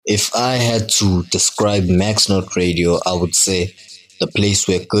If I had to describe Max Note Radio, I would say the place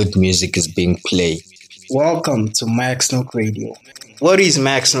where good music is being played. Welcome to Max Note Radio. What is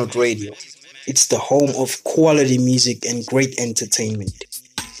Max Note Radio? It's the home of quality music and great entertainment.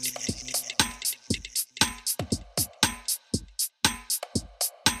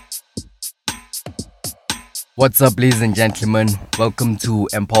 What's up, ladies and gentlemen? Welcome to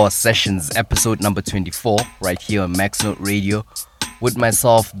Empower Sessions, episode number 24, right here on Max Note Radio, with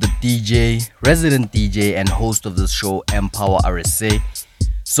myself, the DJ, resident DJ, and host of this show, Empower RSA.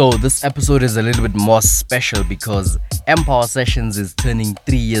 So, this episode is a little bit more special because Empower Sessions is turning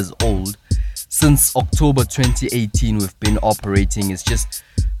 3 years old. Since October 2018, we've been operating. It's just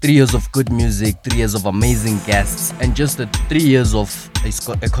 3 years of good music, 3 years of amazing guests, and just 3 years of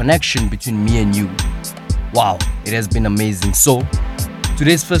a connection between me and you. Wow, it has been amazing. So,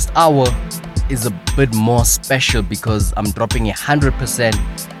 today's first hour is a bit more special because I'm dropping a 100%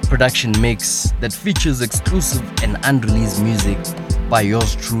 production mix that features exclusive and unreleased music by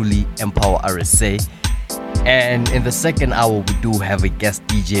yours truly, Empower RSA. And in the second hour, we do have a guest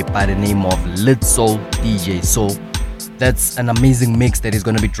DJ by the name of Lit Soul DJ. So, that's an amazing mix that is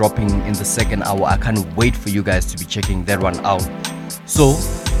going to be dropping in the second hour. I can't wait for you guys to be checking that one out. So,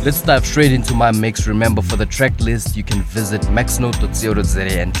 let's dive straight into my mix. Remember, for the track list, you can visit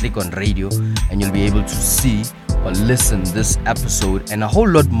maxnote.co.za and click on radio, and you'll be able to see or listen this episode and a whole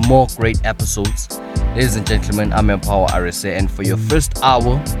lot more great episodes. Ladies and gentlemen, I'm Empower RSA, and for your first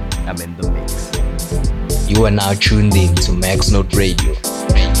hour, I'm in the mix. You are now tuned in to Max Note Radio.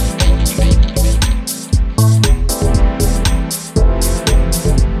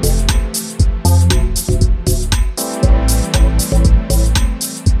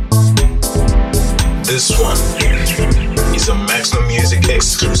 This one is a Maximum Music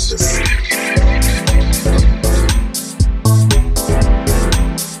exclusive.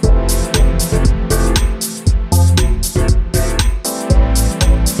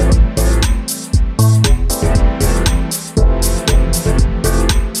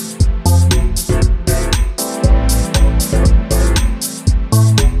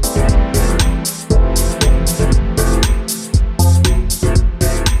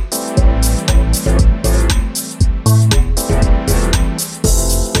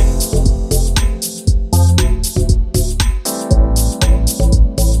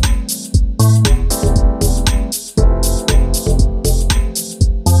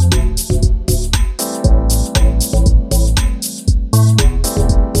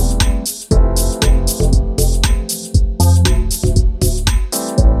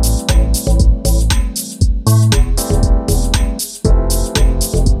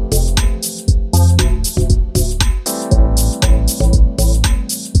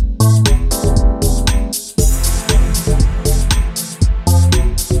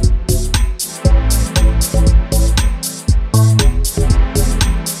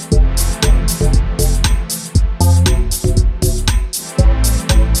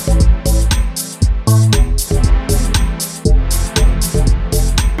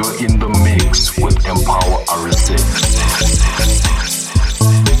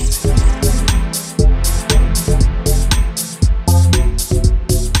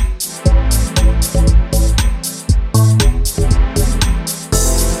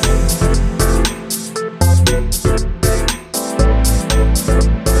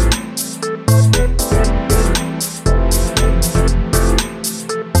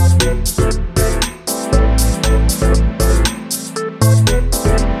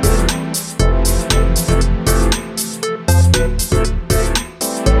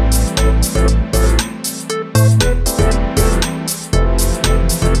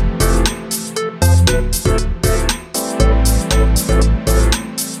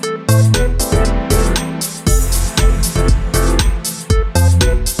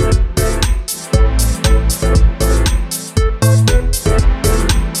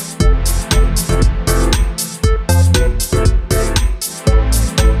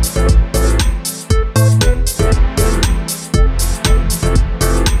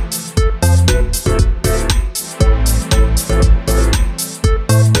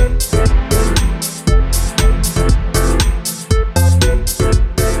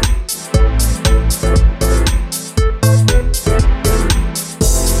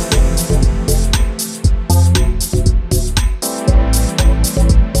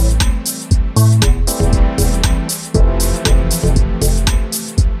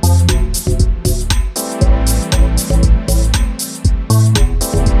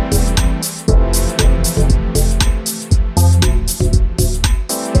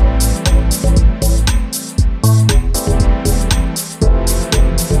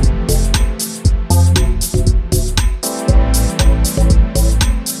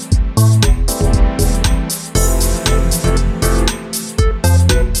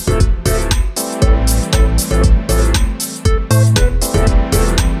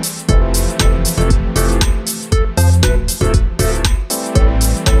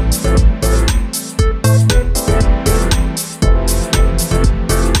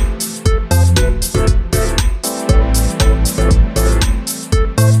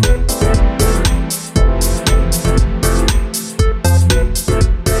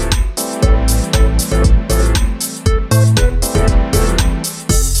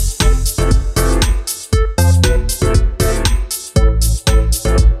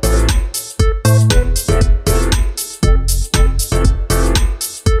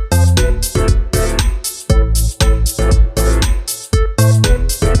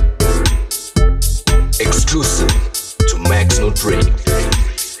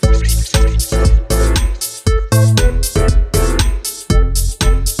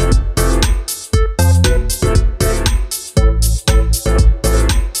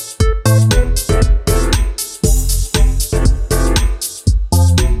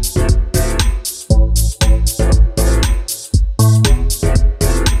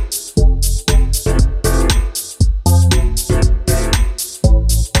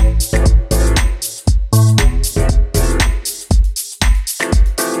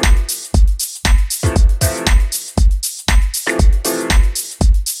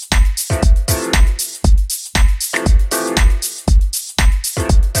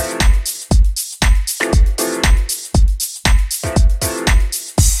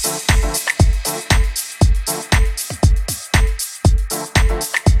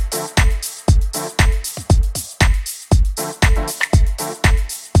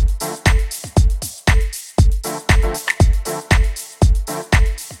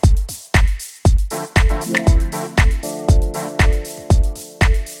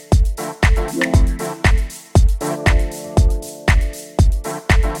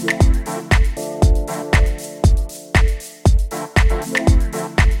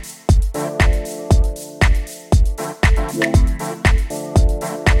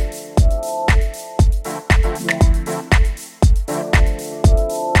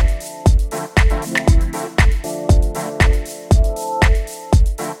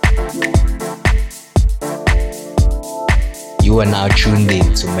 are now tuned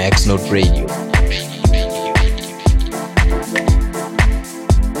in to Max Note Radio.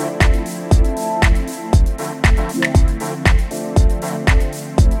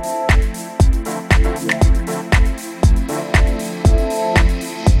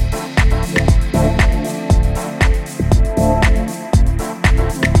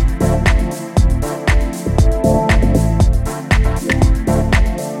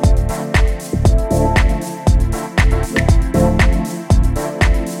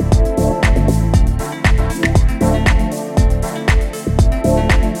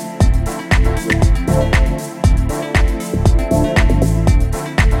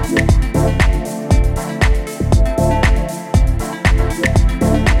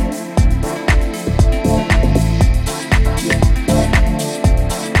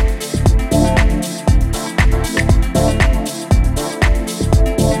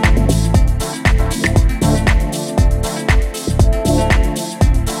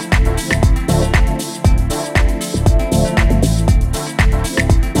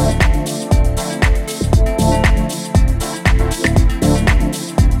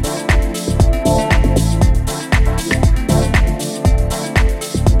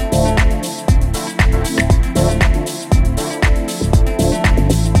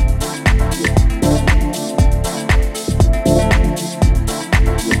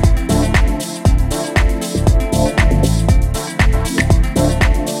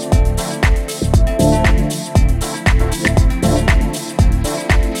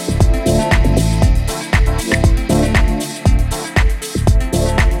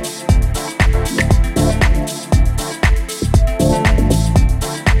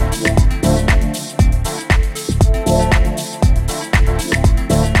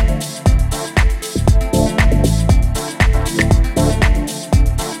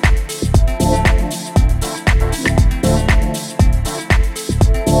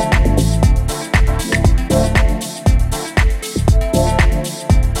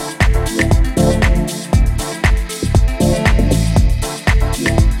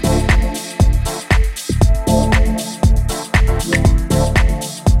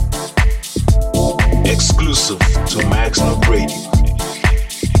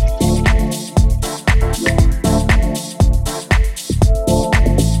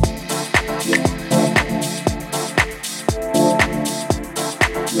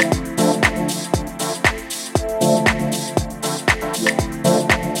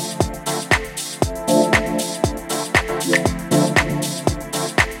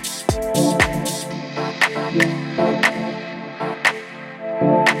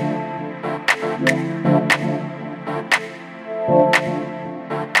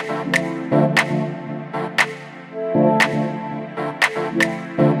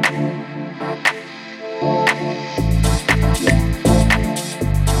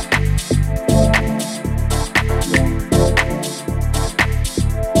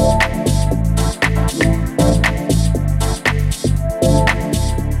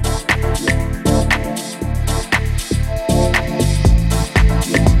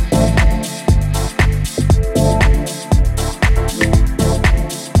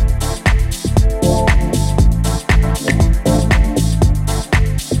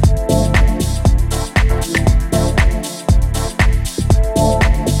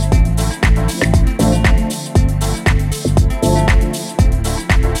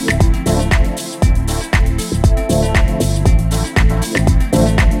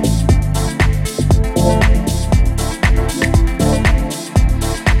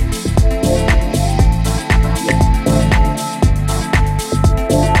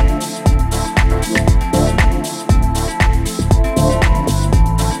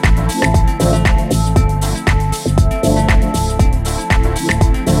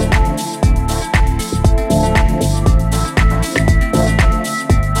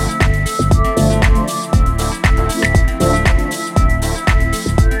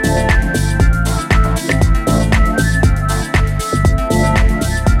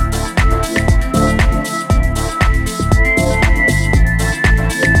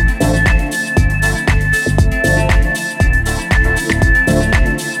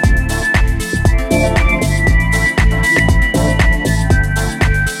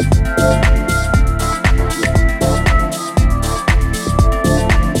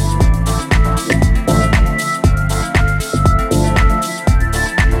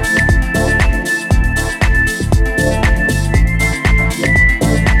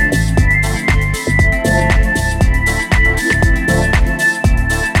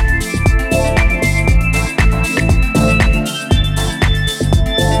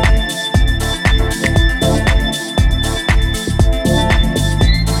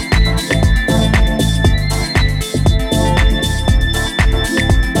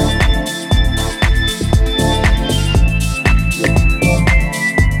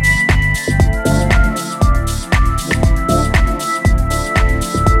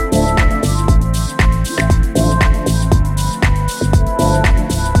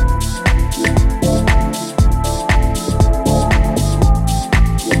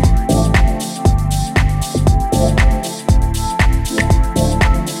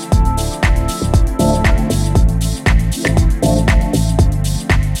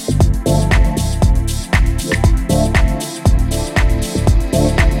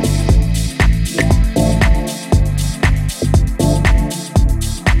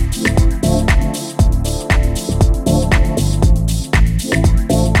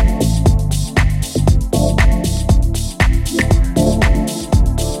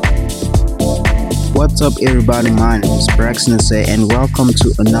 What's up, everybody? My name is Braxton Nase, and welcome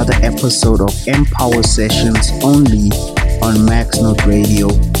to another episode of Empower Sessions only on Max Note Radio.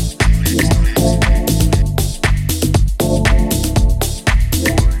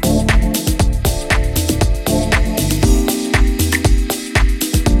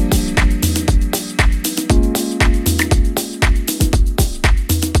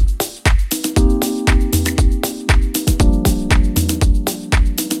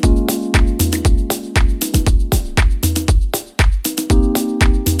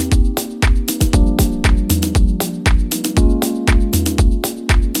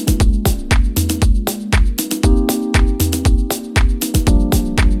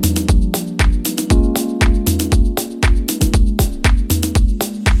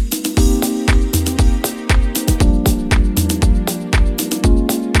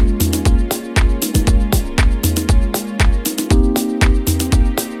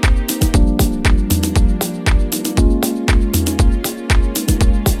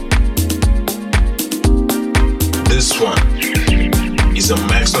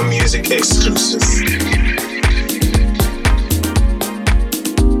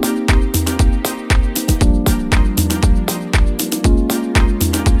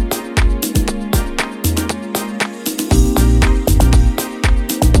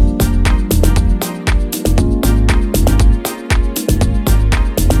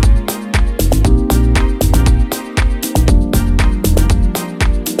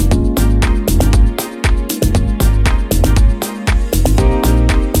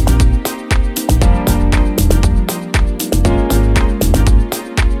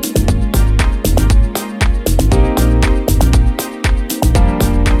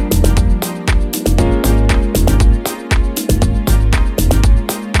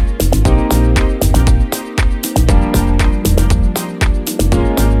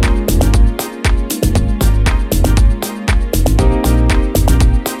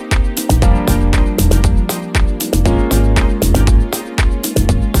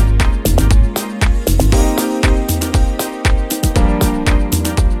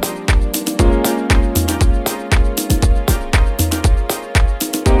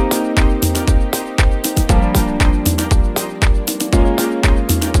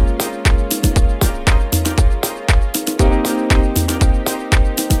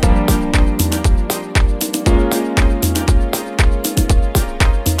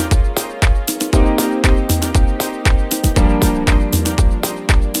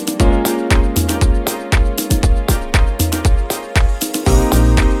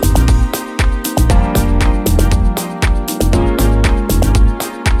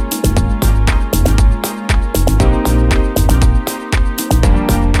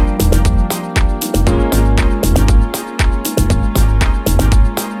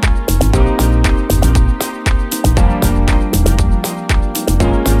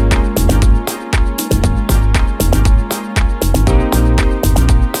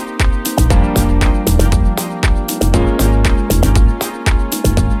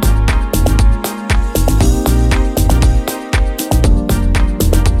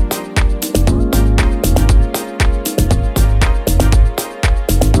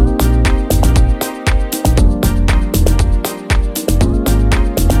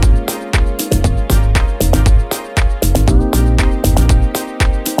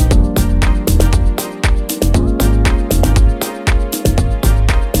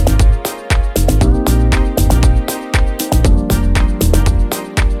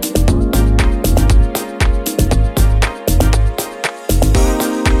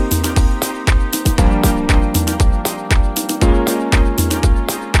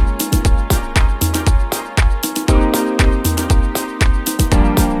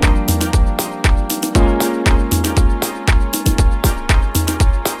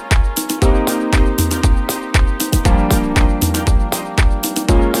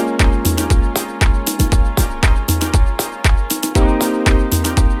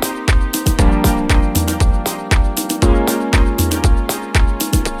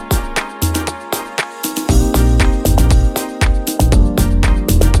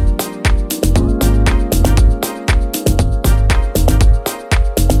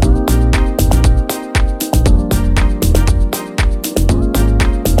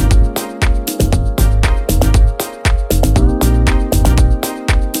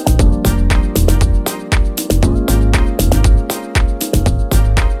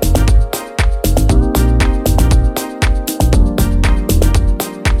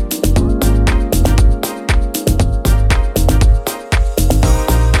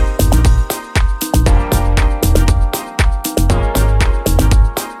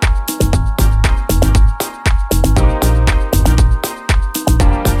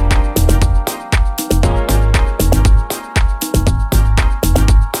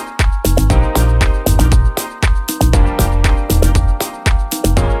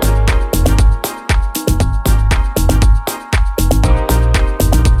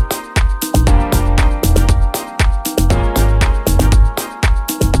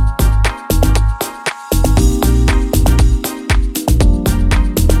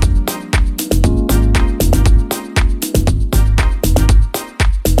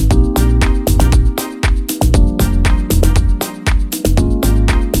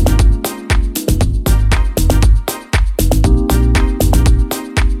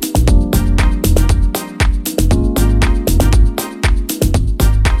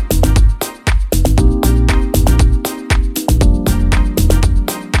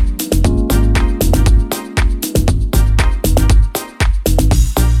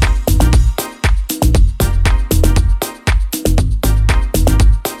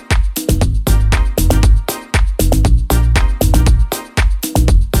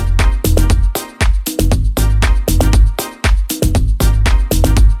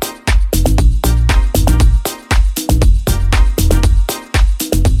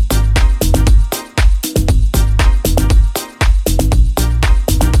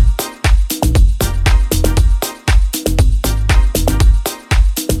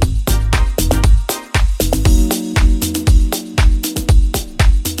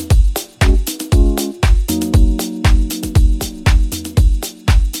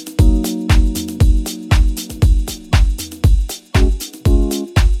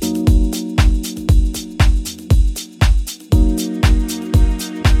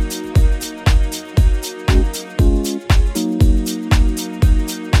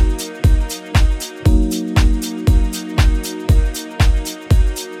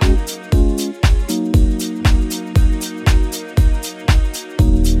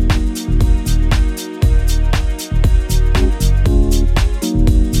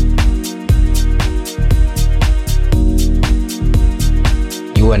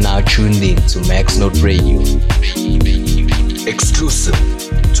 You are now tuned in to Max Note Radio. Exclusive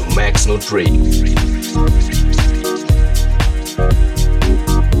to Max Note Radio.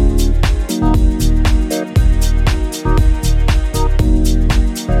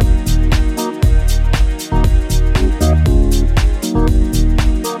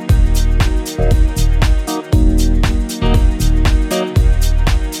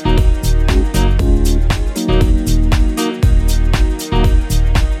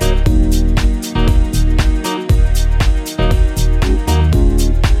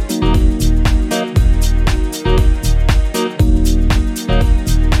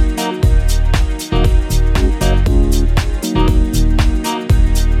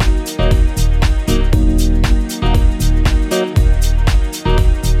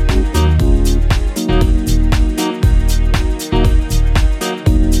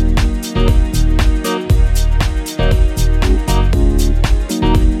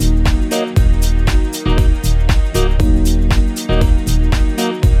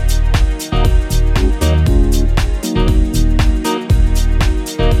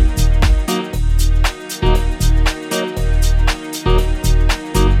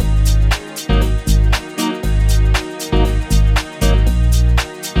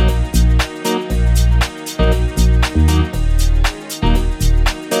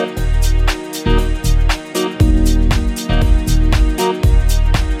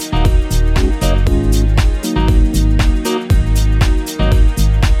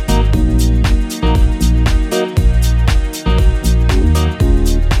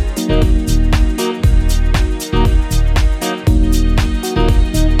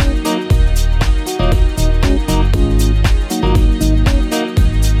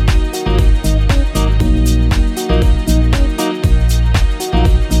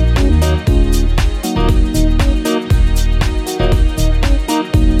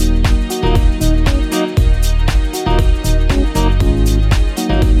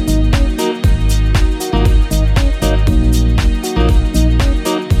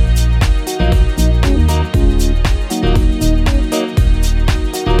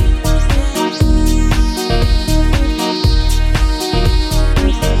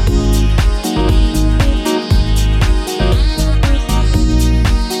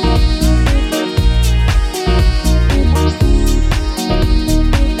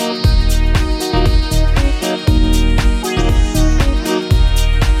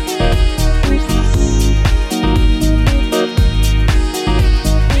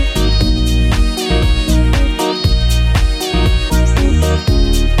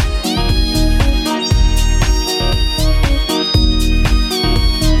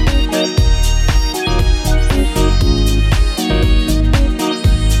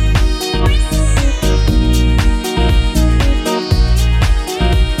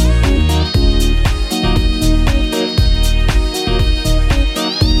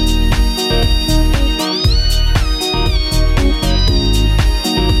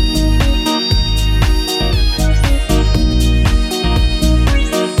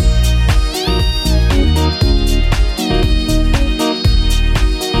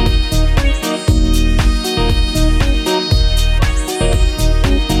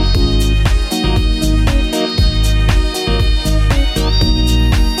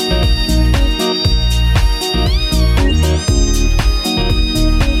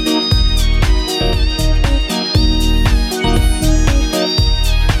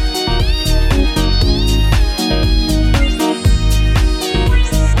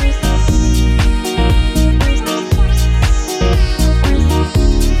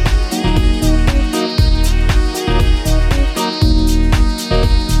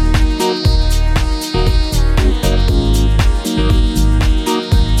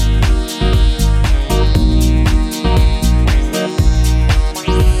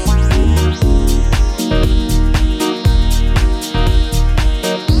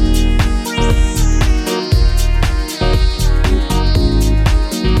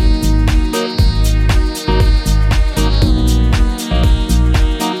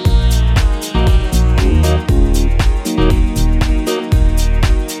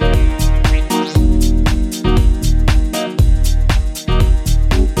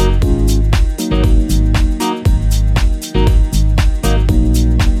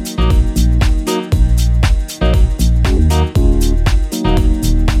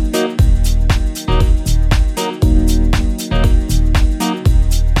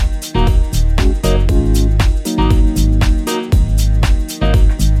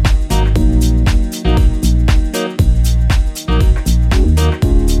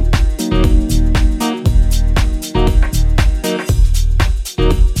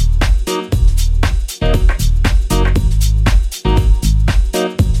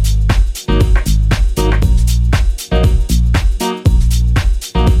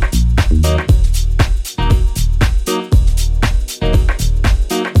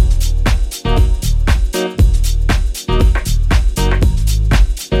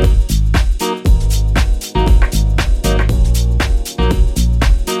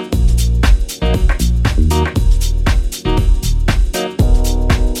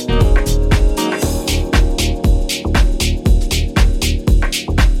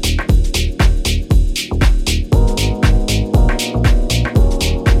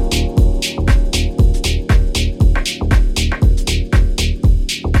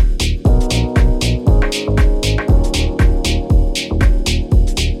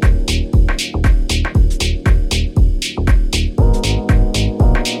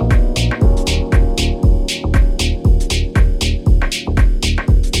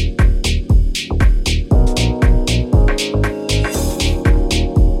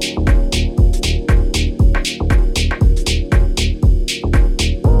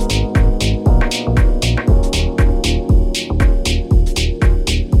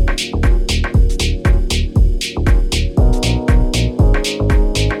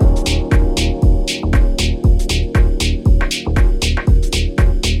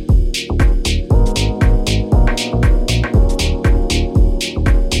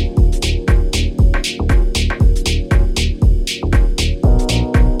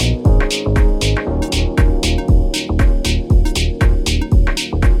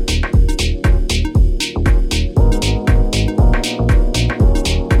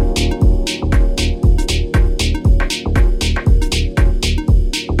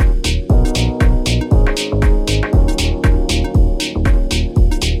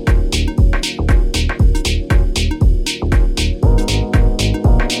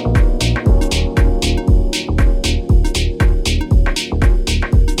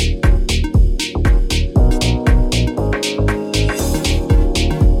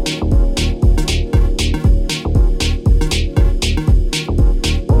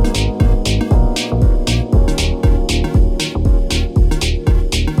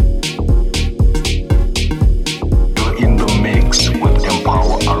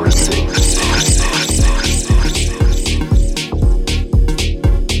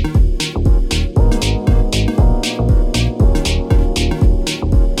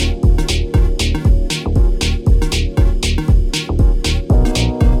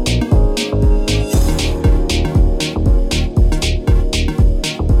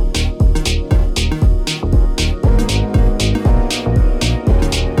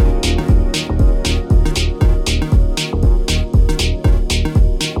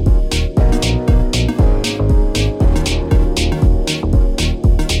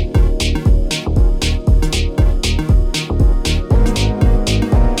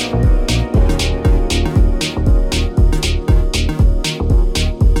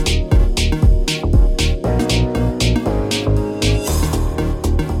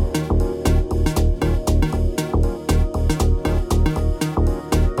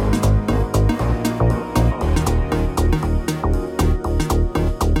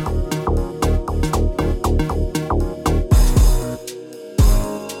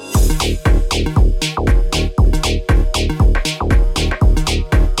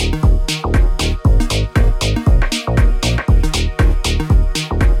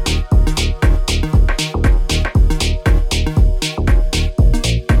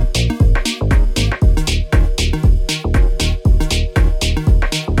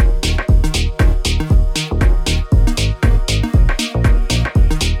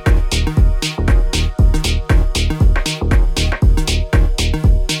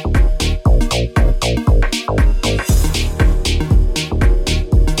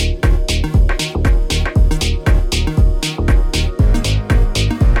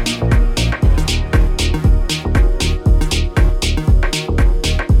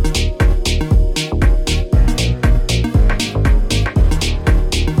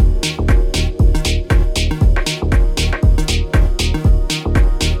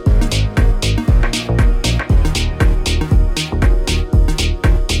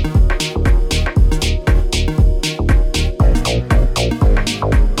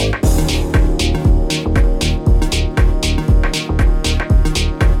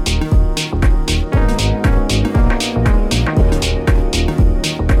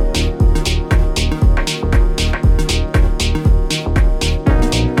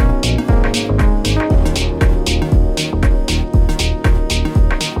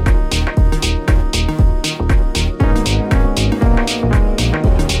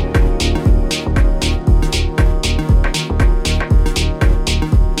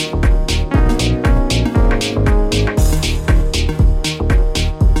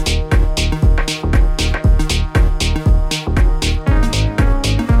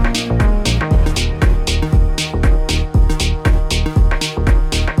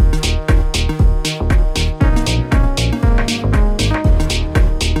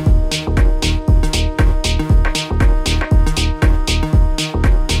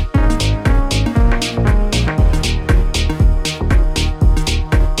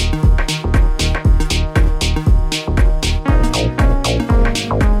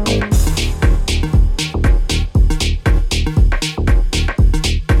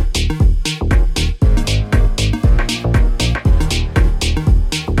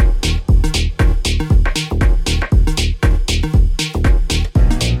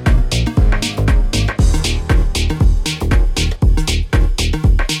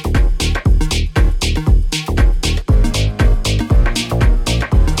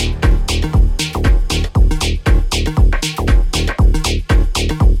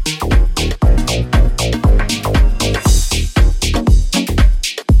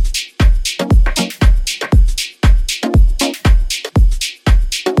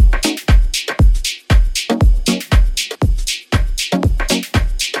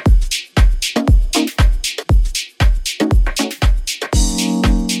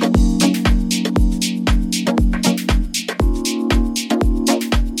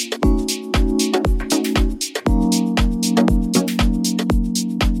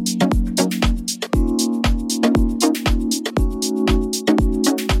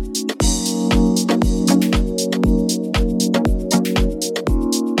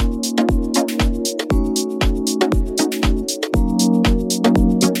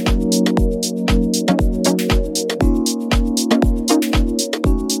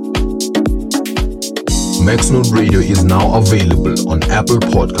 Maxnote Radio is now available on Apple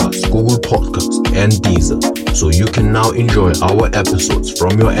Podcasts, Google Podcasts, and Deezer, so you can now enjoy our episodes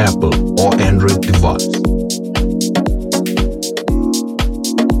from your Apple or Android device.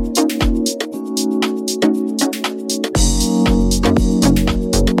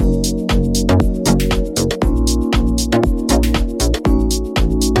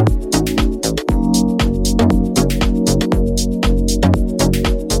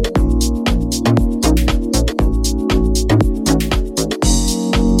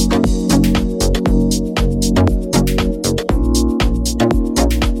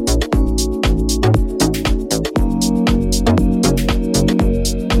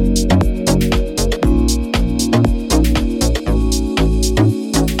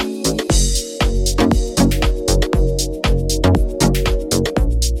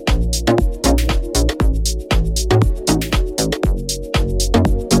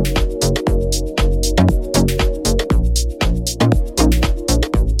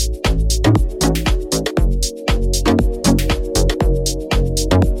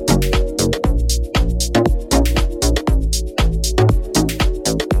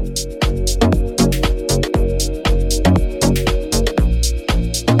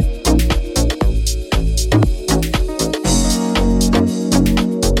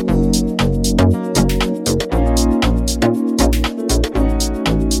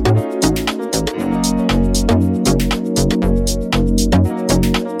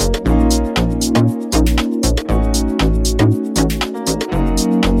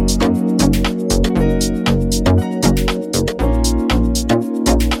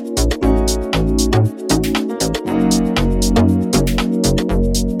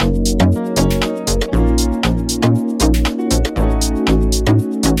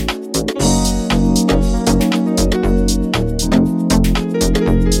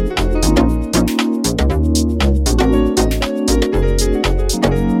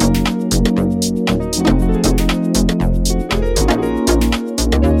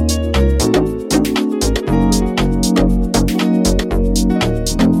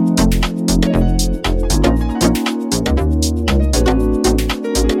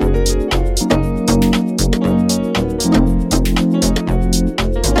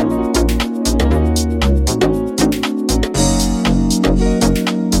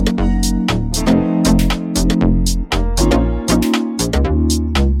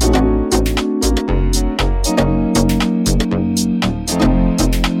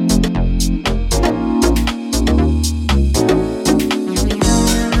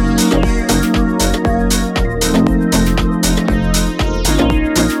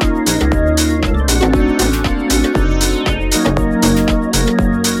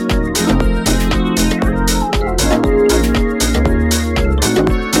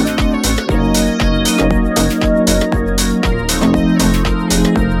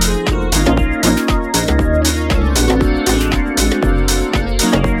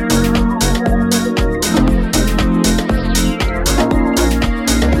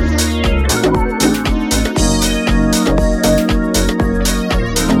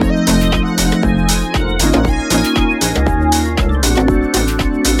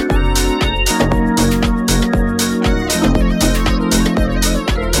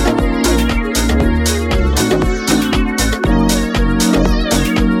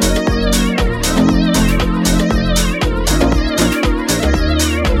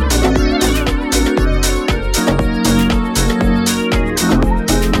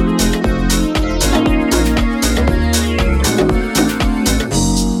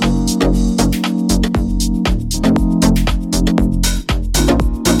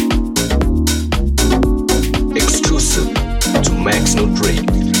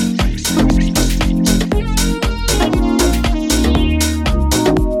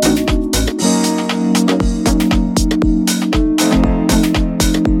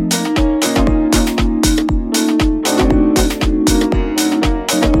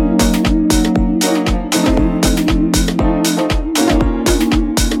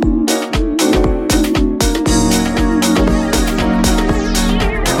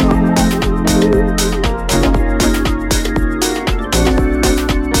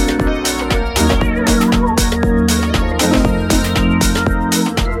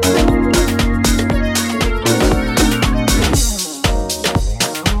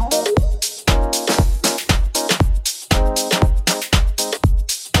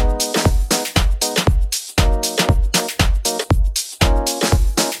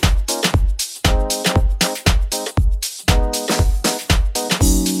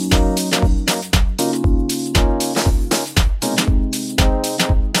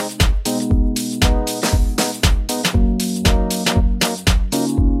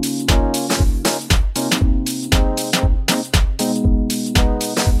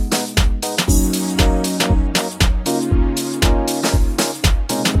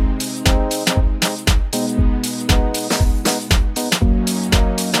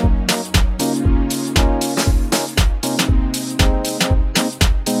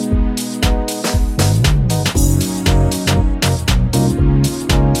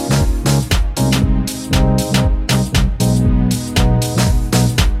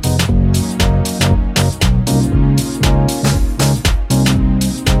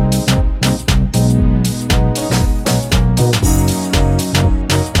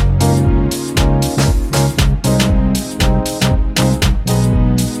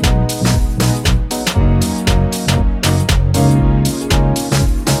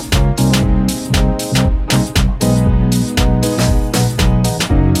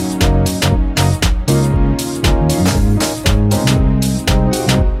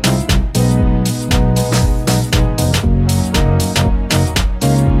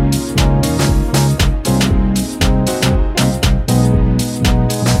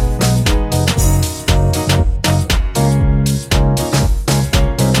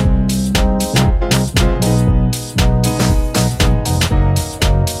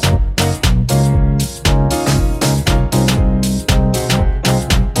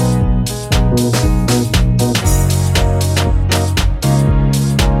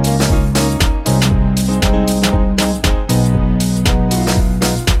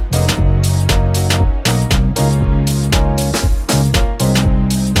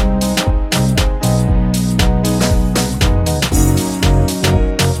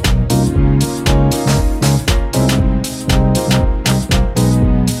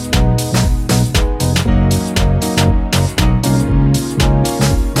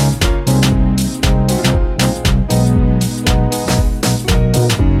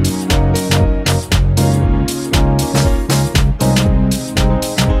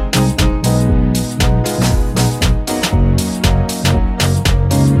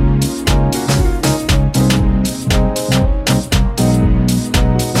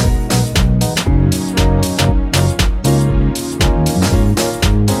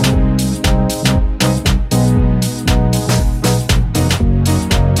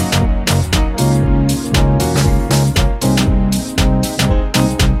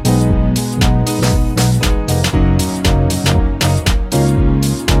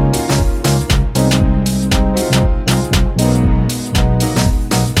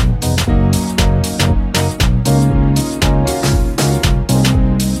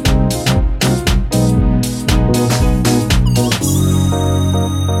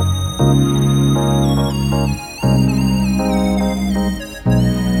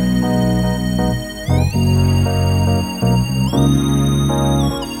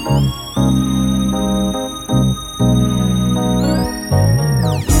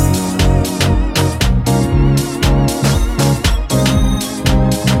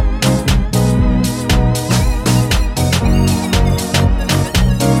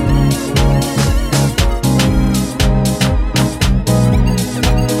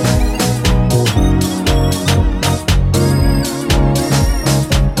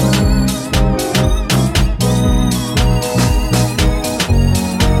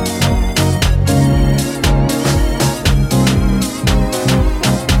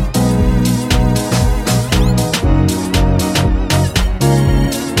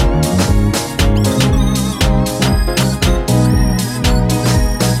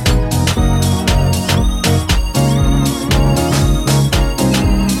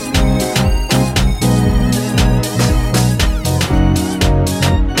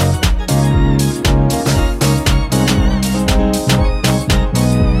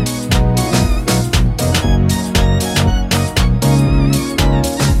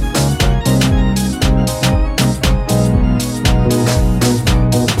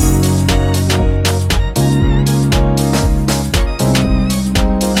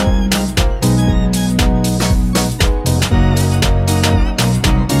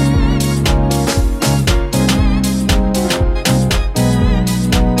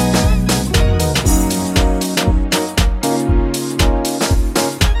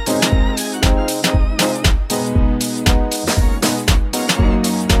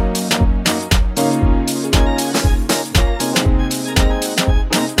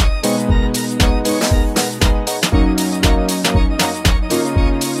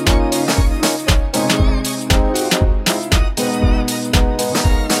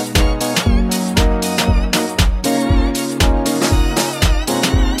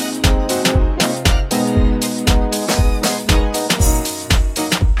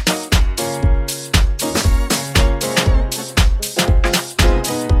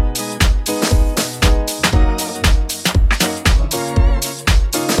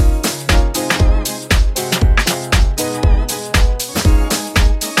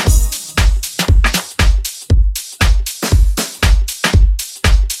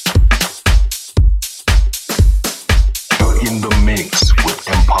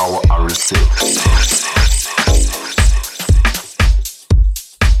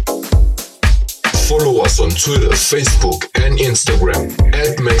 Follow us on Twitter, Facebook, and Instagram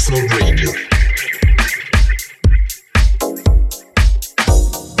at MaxNote Radio.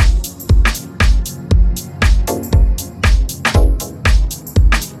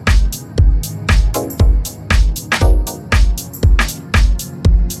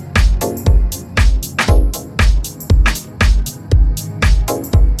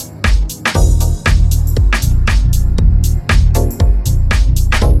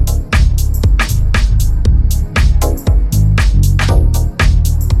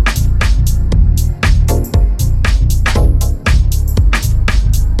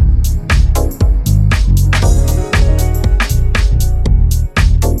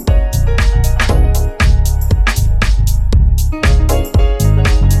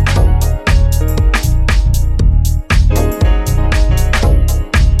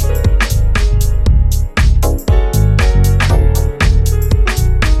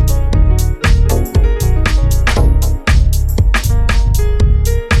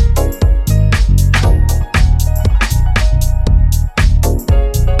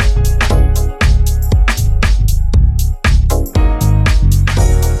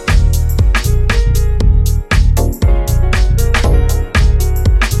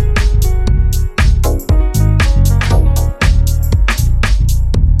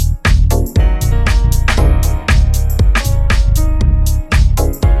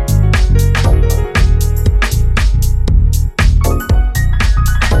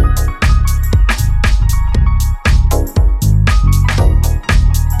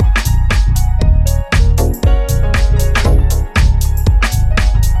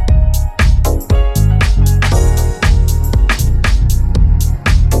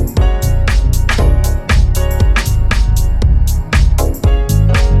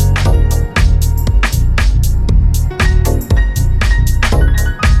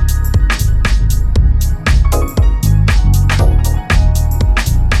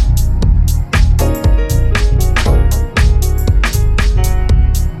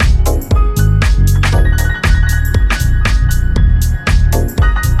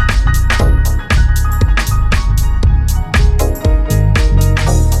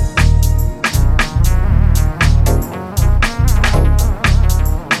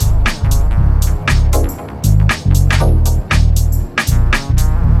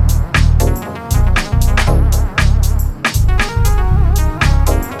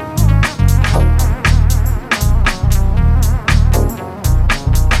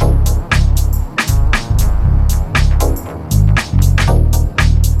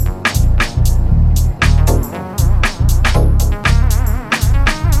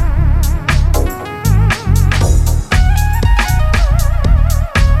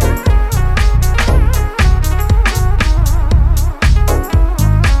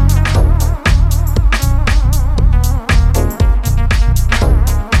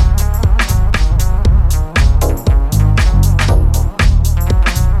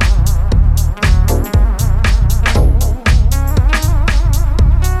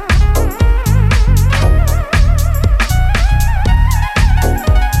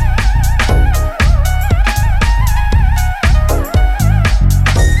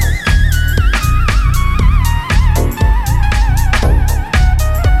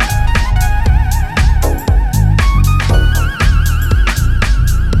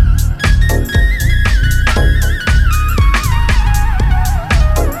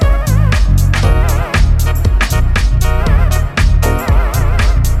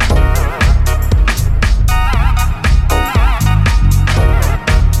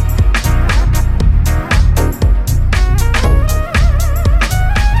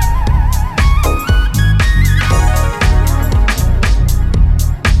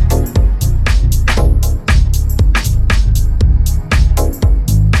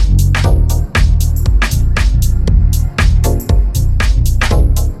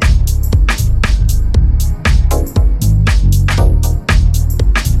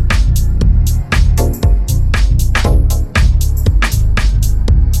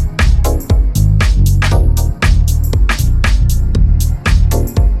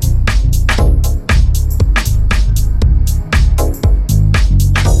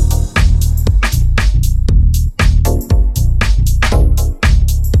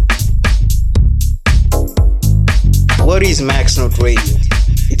 What is MaxNote Radio?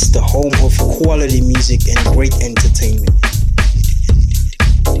 It's the home of quality music and great entertainment.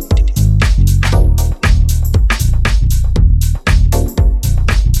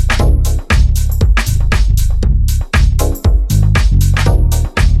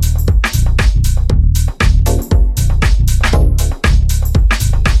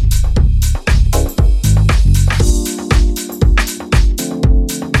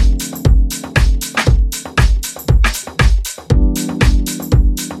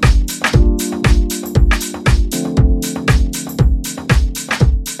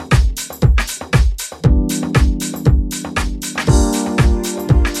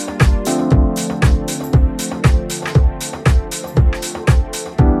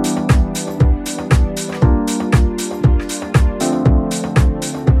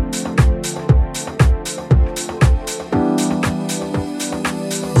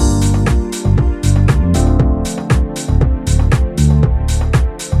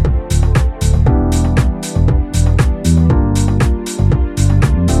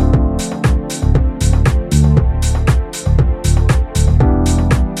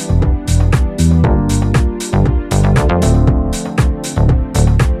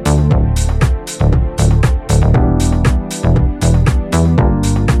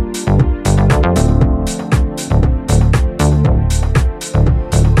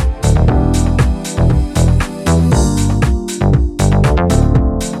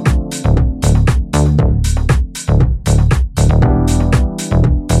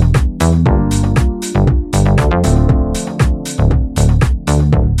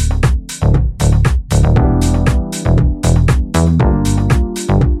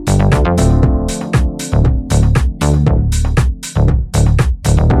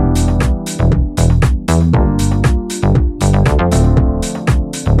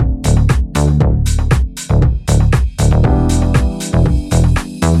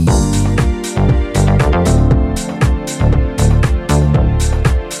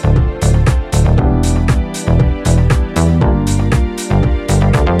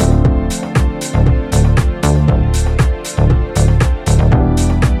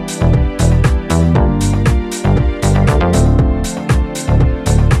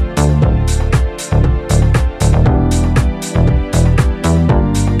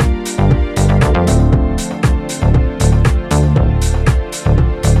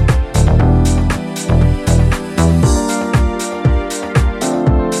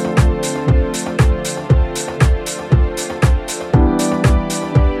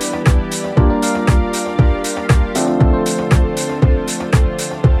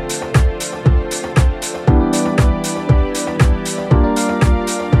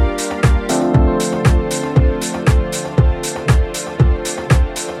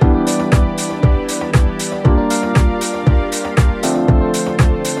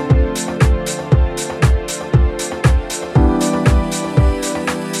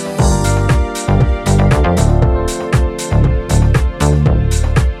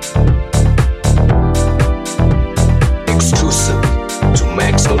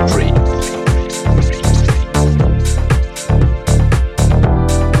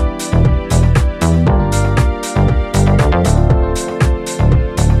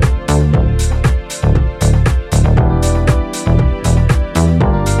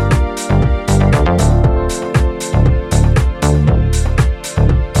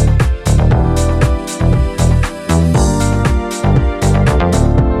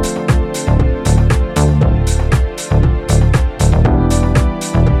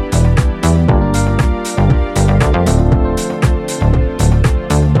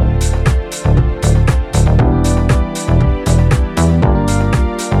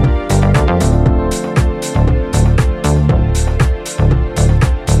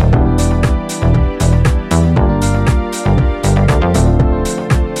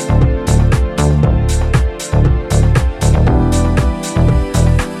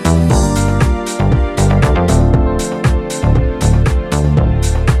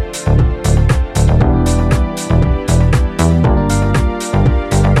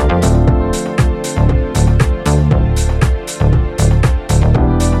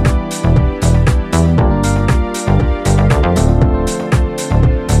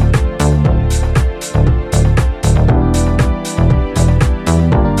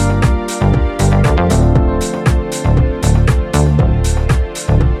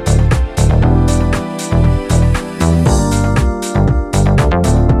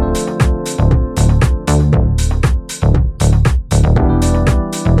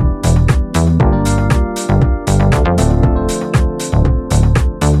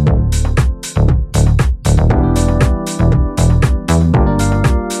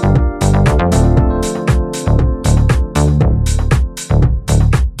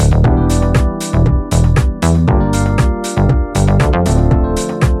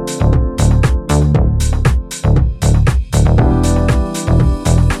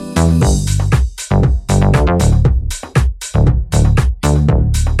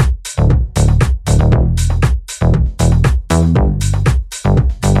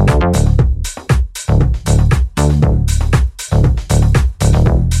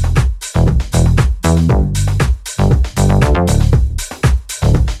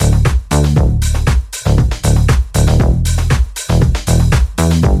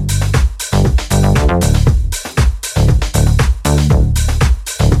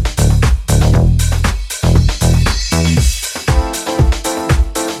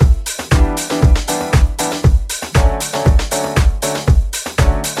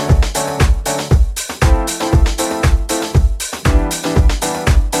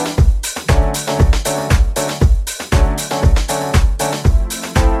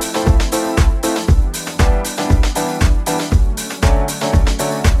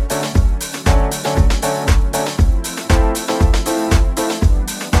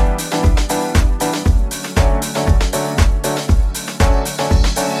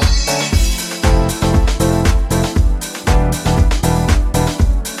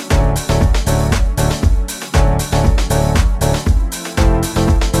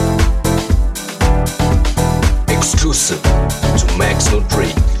 exclusive to Max Note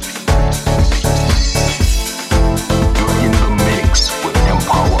Radio. You're in the mix with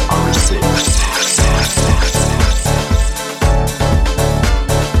Empower RSA.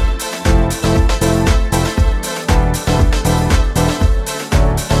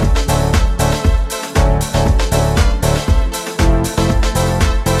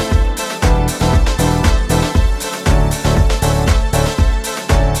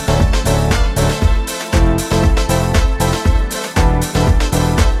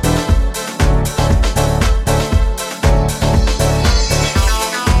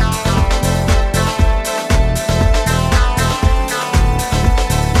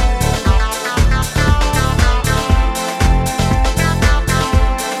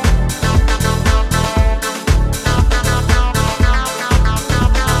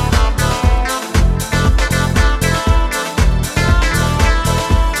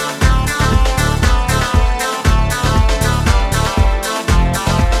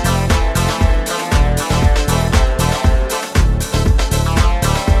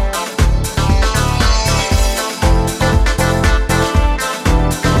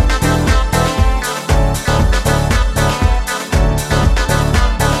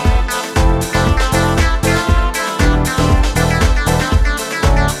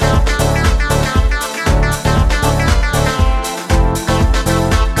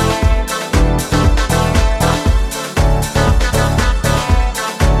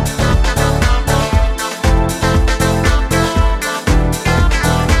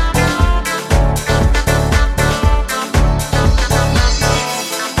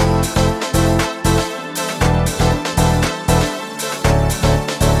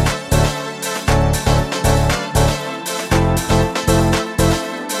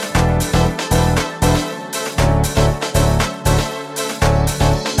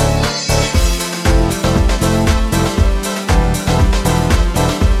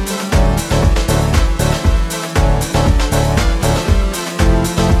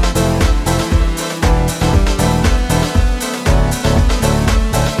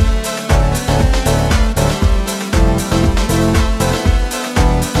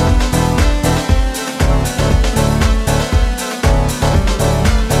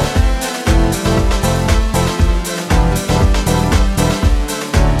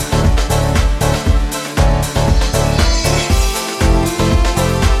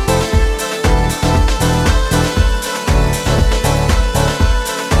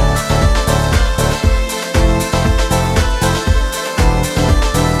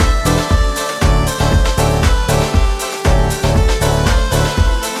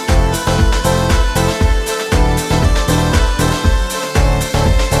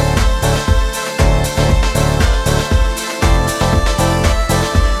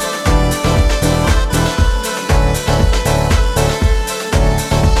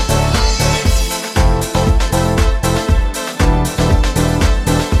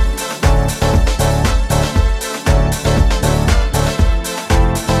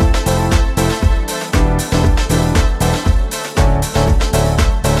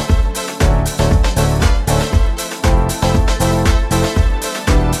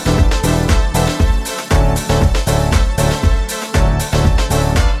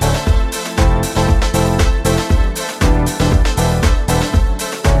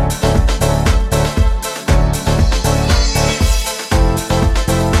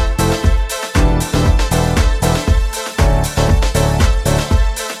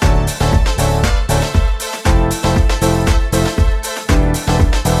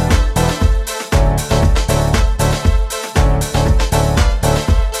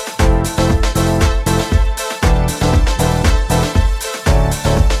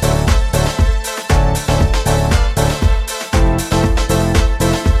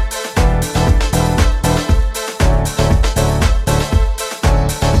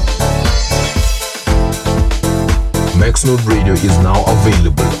 Max Note Radio is now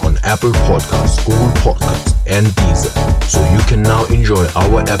available on Apple Podcasts, Google Podcasts, and Deezer, so you can now enjoy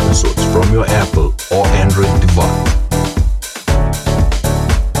our episodes from your Apple or Android device.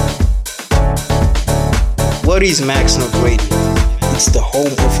 What is Max Note Radio? It's the home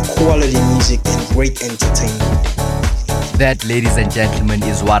of quality music and great entertainment. That, ladies and gentlemen,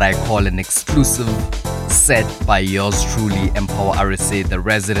 is what I call an exclusive set by yours truly, Empower RSA, the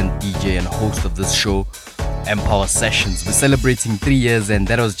resident DJ and host of this show, Empower Sessions. We're celebrating 3 years, and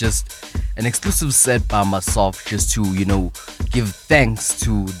that was just an exclusive set by myself, just to, give thanks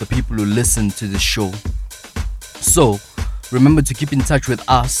to the people who listen to the show. So, remember to keep in touch with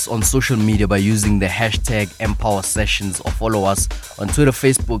us on social media by using the hashtag Empower Sessions, or follow us on Twitter,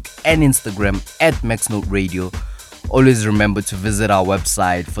 Facebook, and Instagram at MaxNote Radio. Always remember to visit our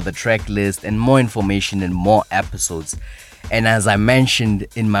website for the track list and more information and more episodes. And as I mentioned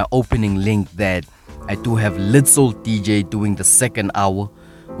in my opening link that I do have Litsoul DJ doing the second hour.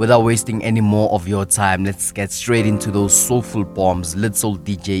 Without wasting any more of your time, let's get straight into those soulful bombs. Litsoul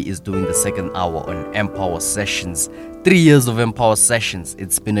DJ is doing the second hour on Empower Sessions. 3 years of Empower Sessions.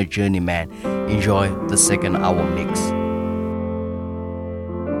 It's been a journey, man. Enjoy the second hour mix.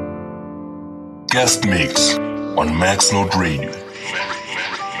 Guest mix on Max Note Radio.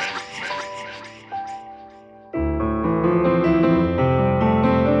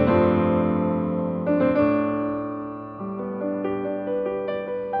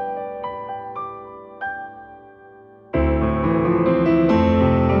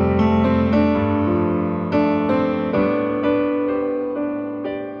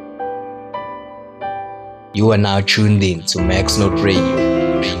 You are now tuned in to Max Note Radio.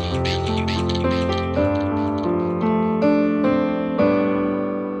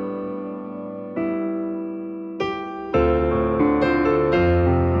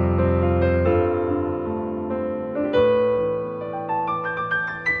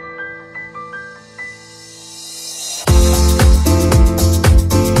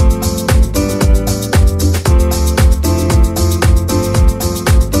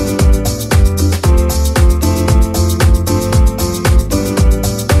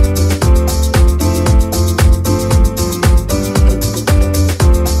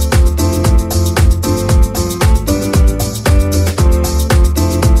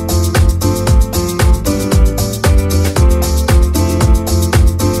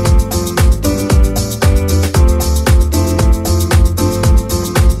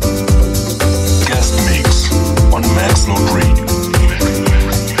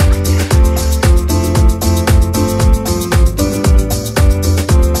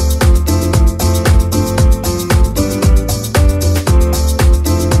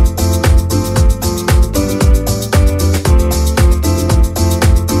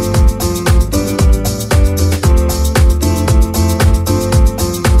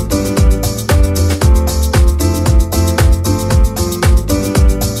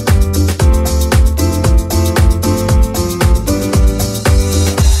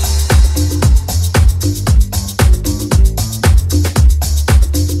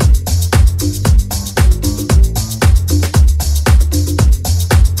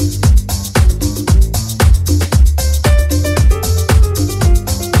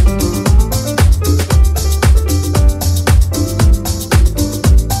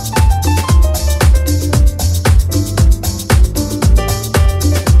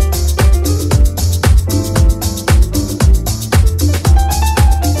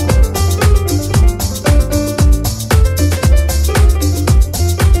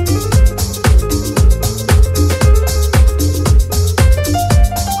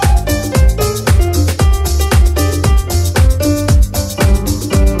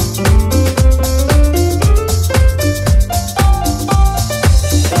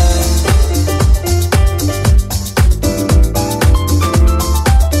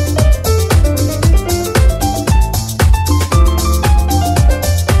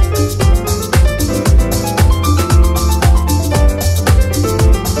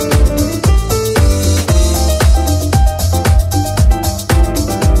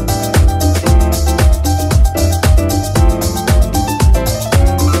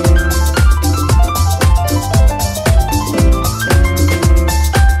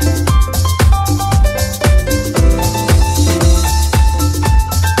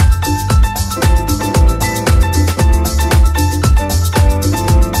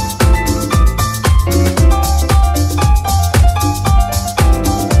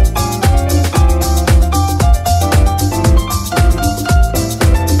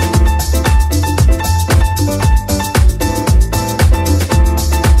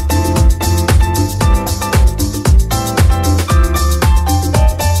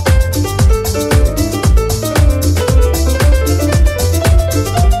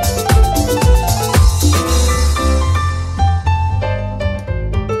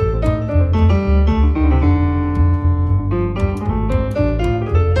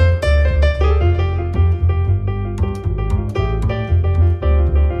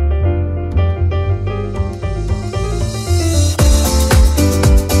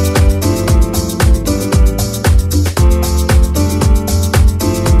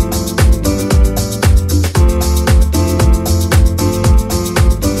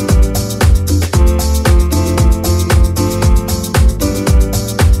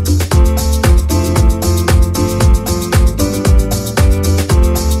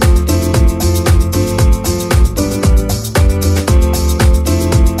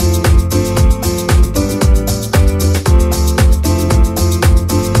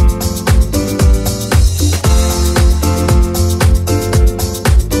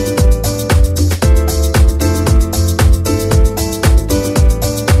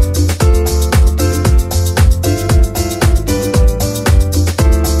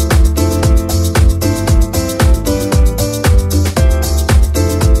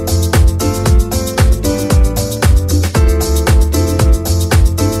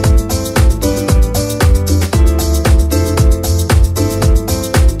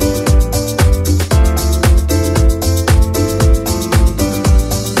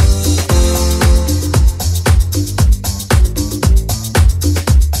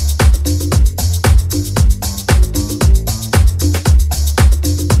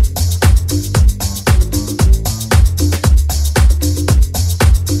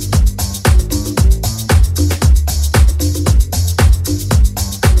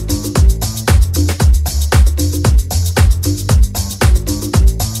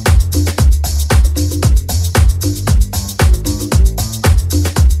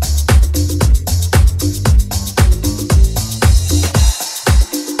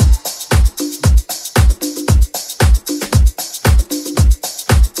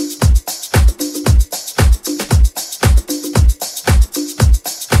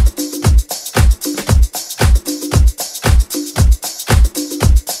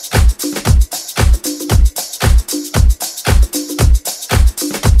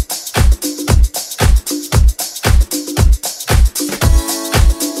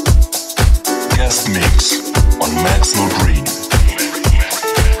 Maxnote Radio.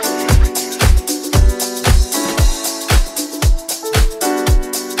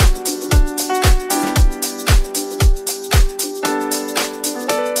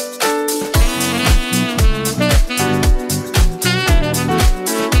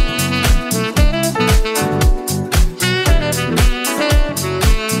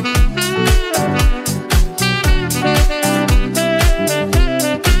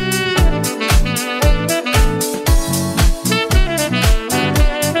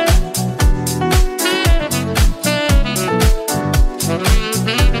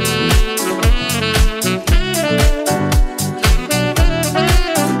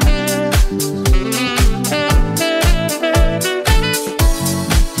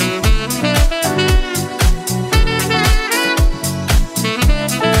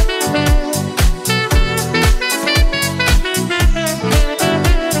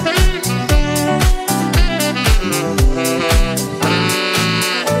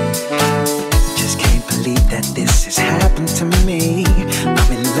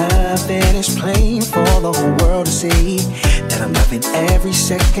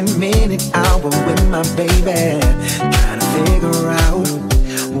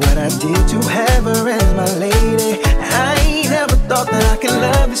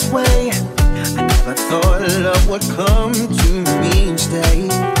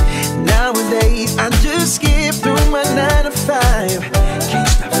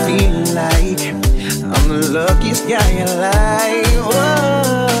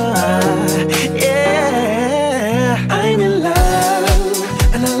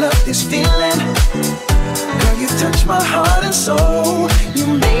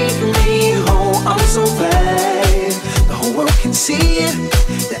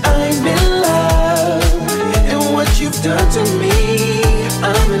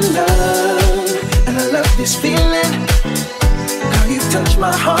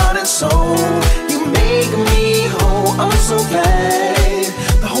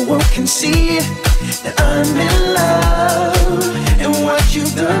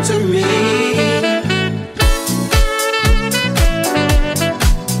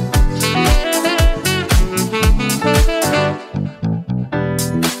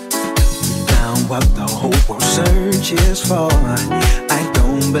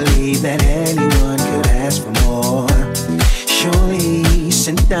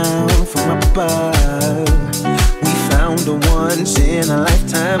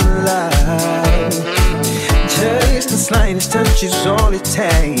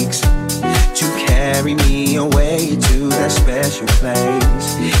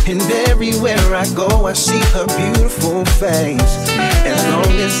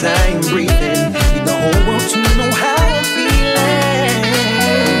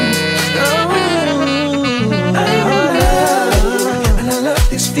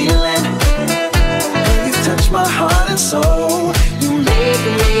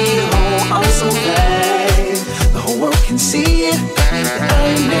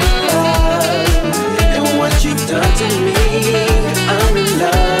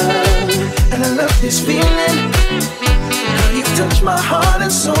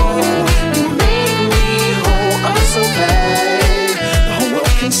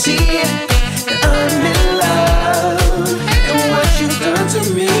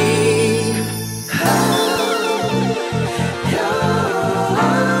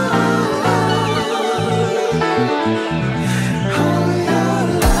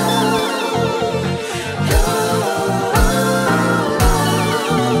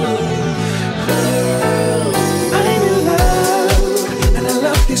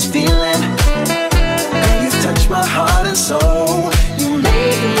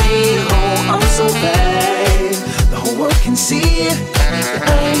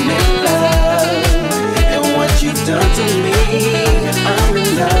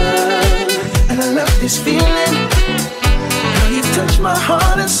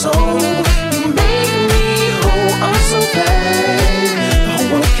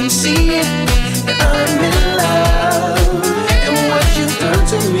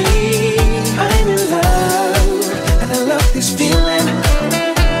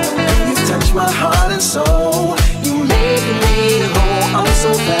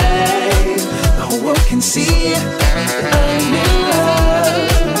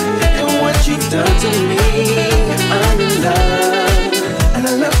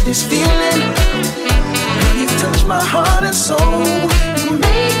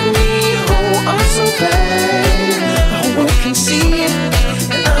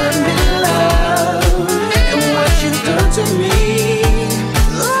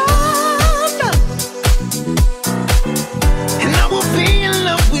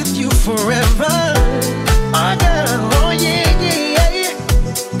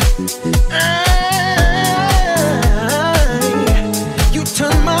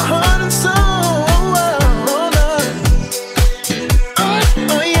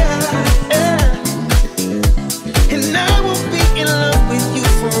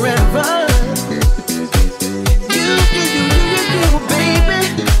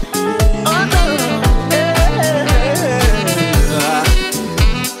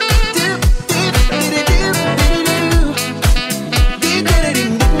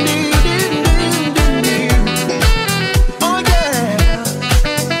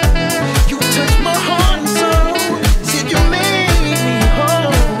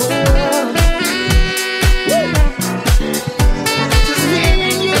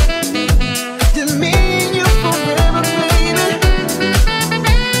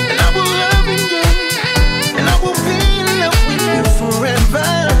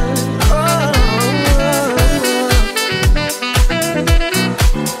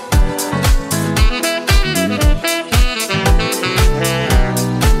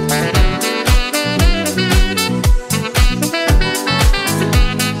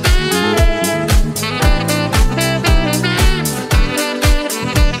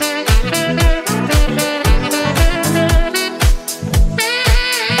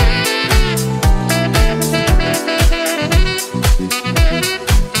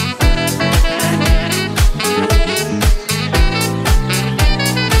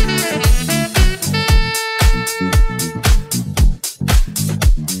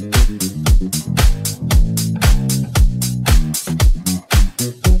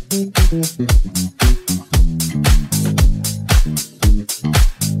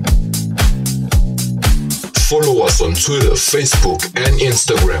 Follow us on Twitter, Facebook, and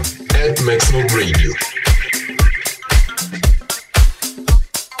Instagram at Maxnote Radio.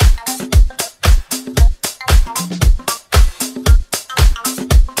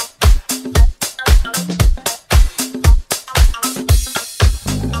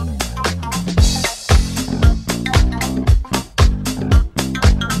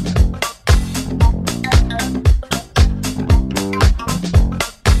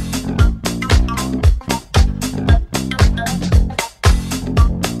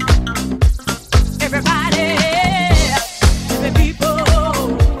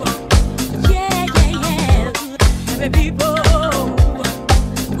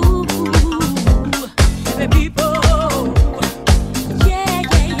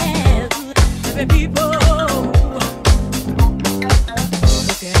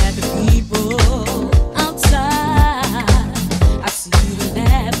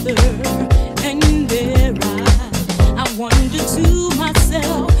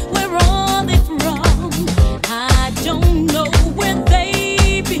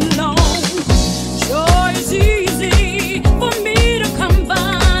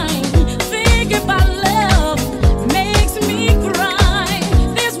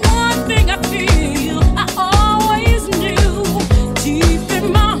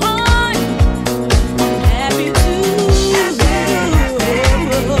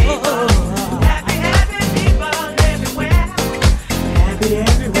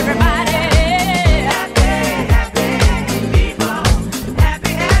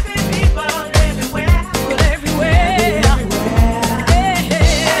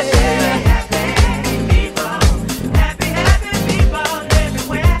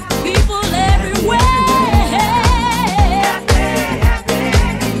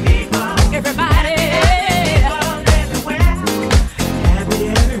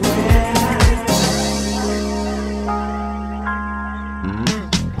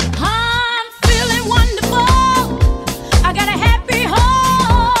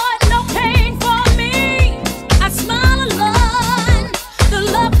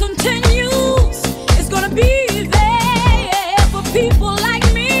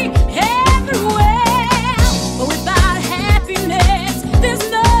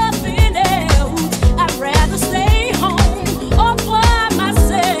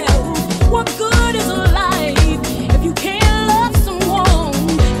 What good is a life if you can't love someone?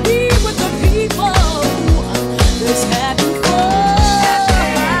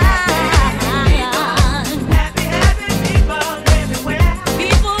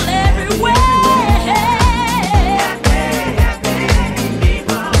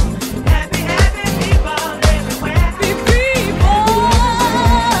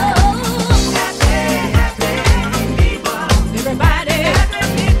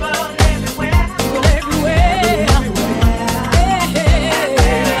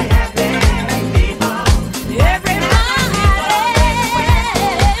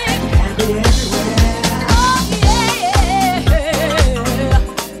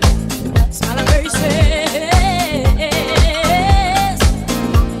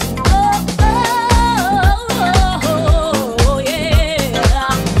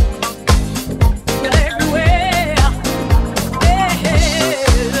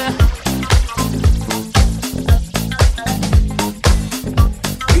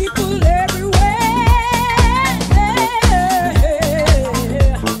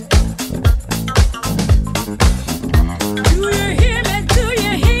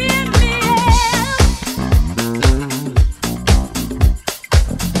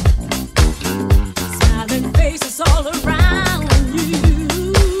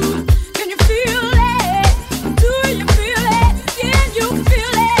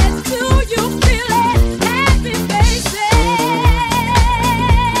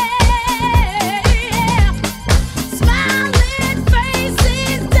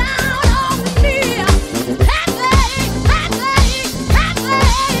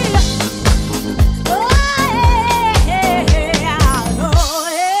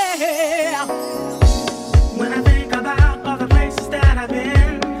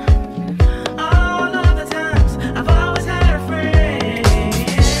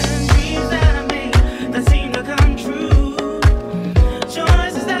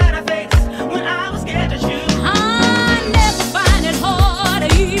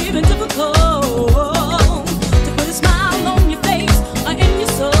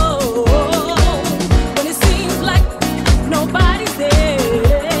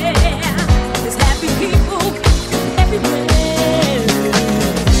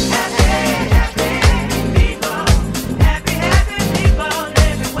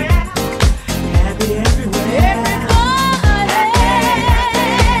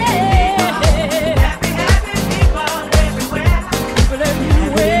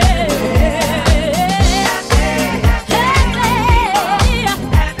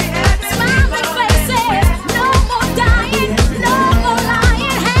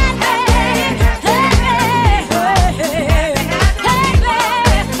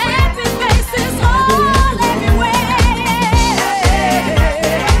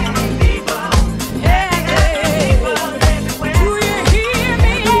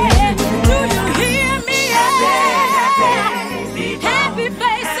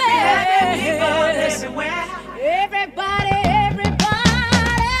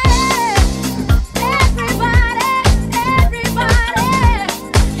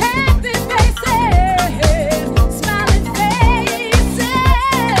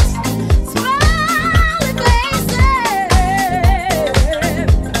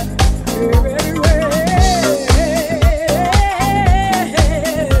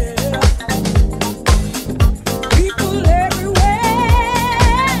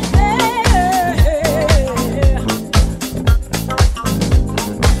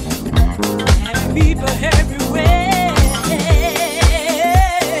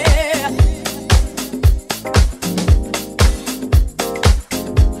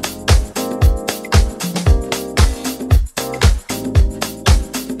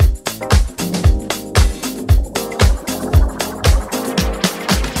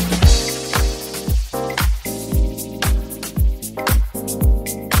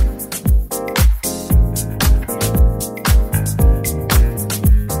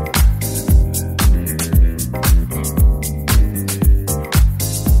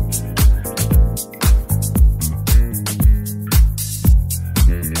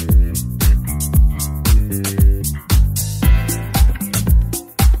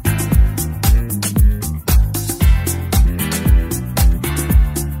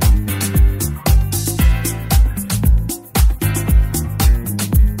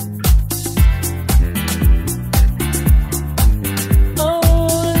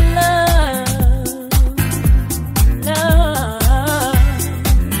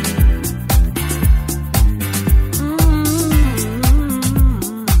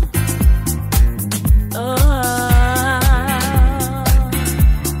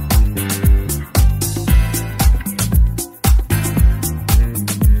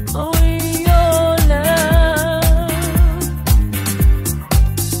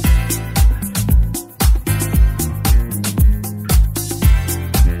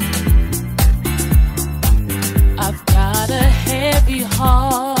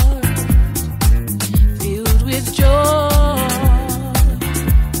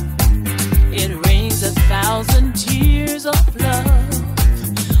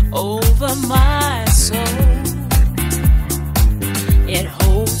 of my soul. It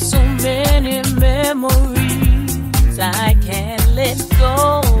holds so many memories I can't let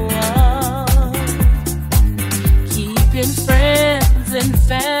go of. Keeping friends and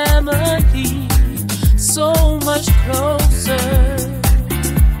family so much closer.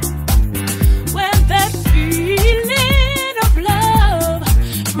 When that feeling of love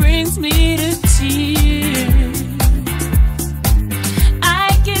brings me to tears, I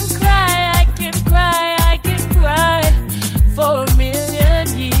can cry for a million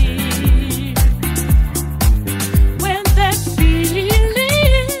years. When that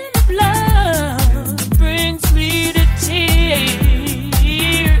feeling of love brings me to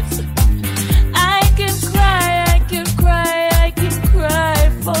tears, I can cry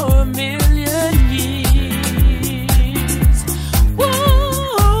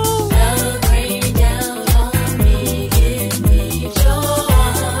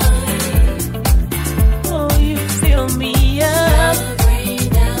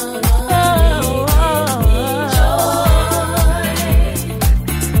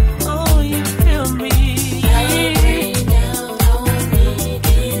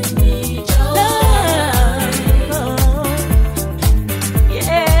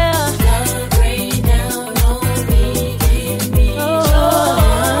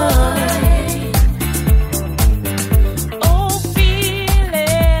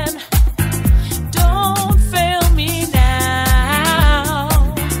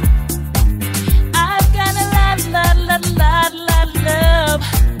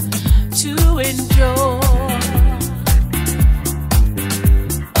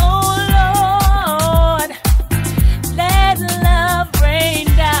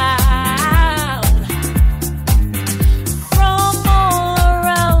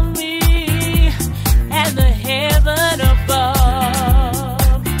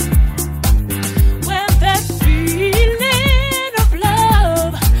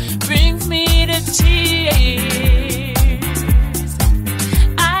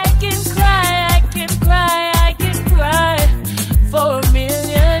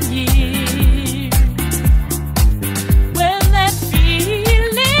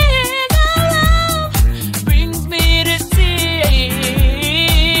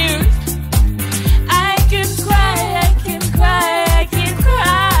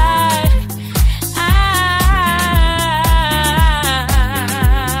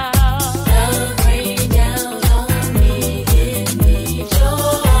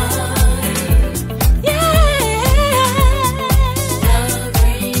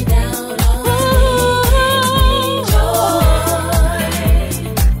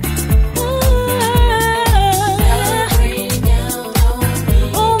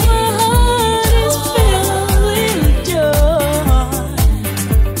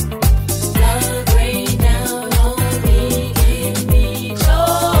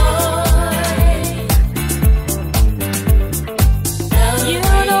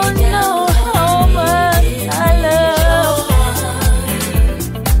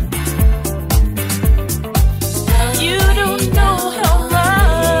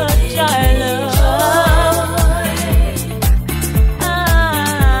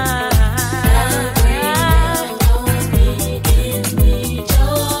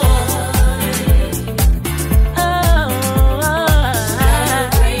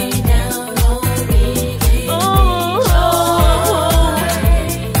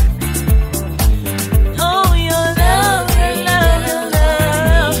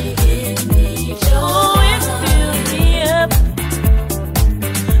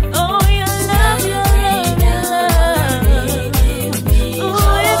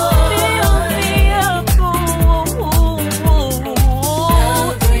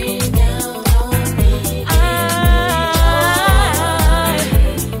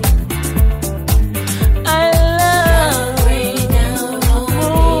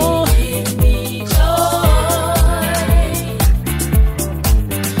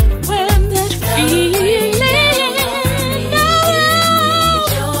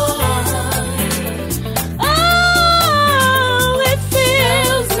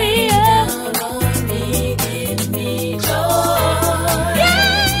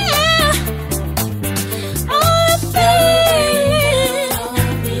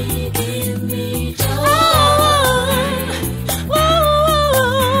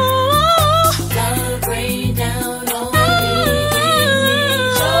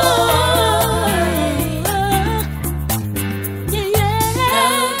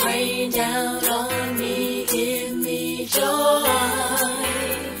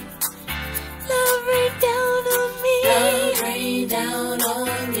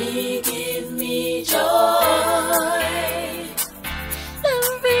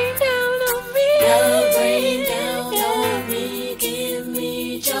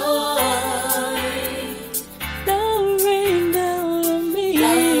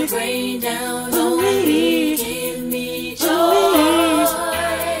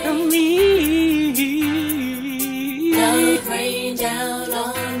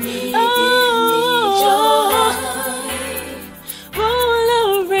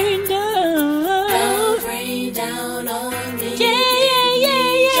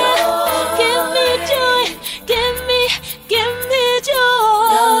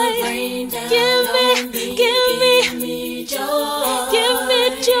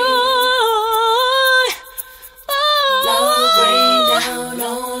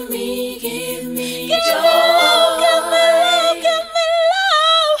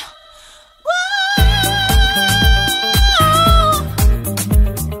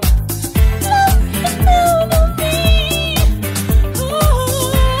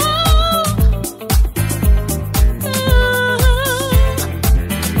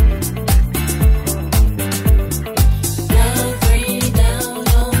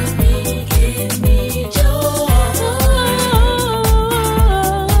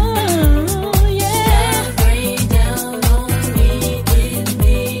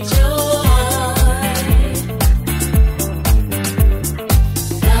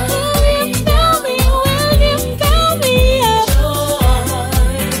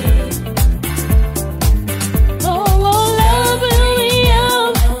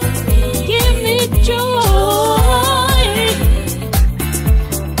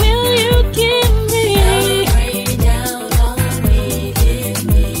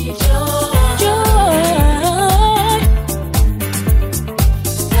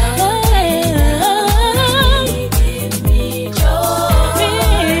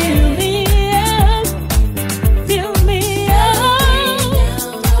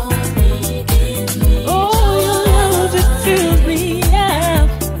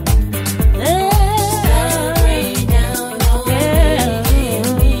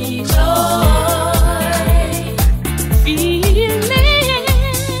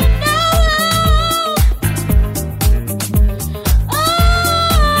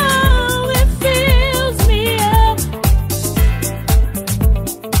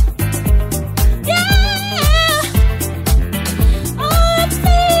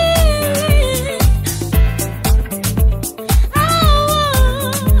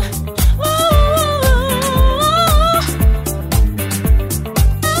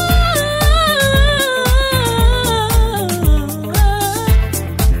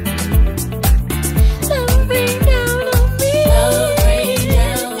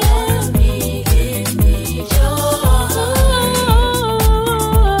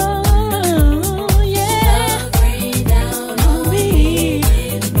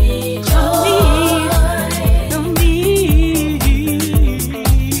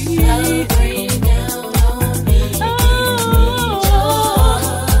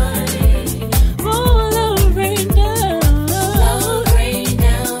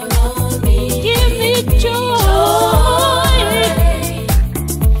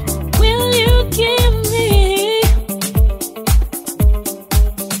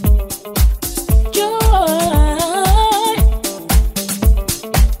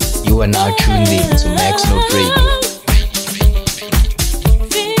You are now tuned in to Max Note Radio.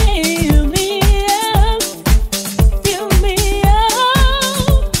 Fill me up, fill me up.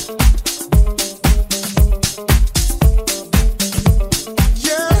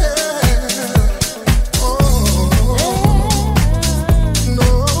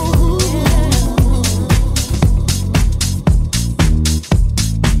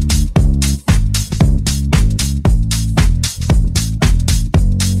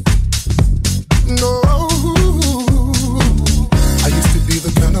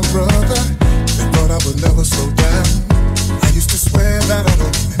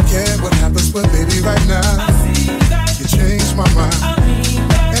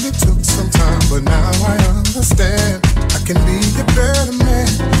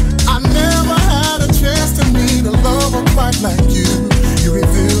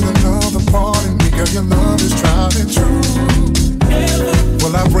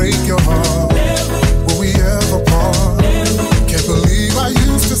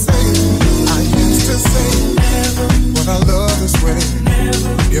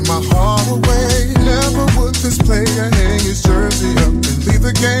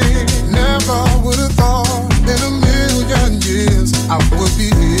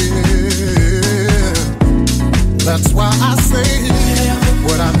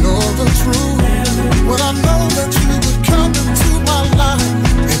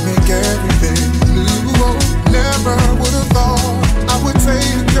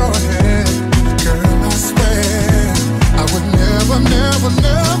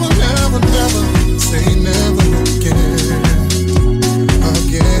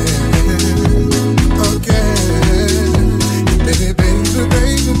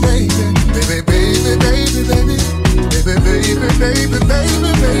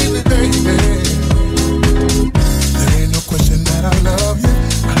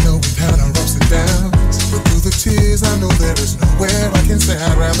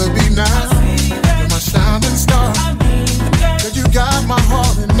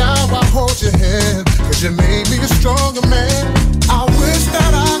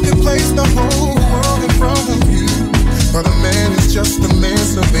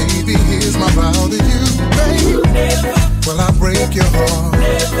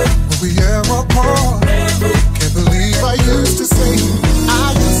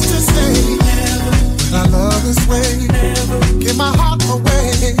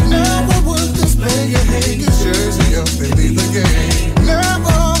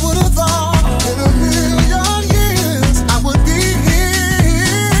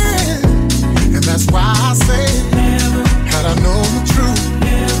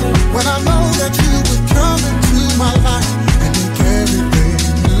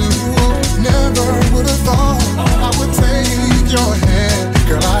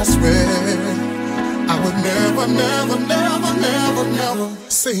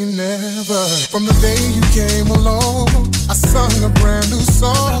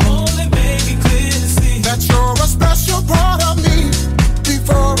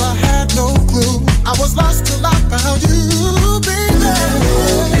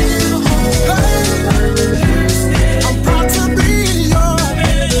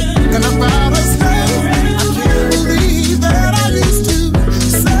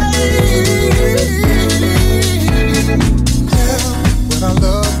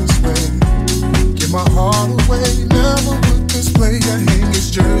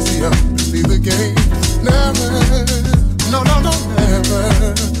 No, no,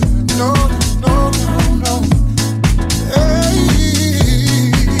 no, no, no. Hey.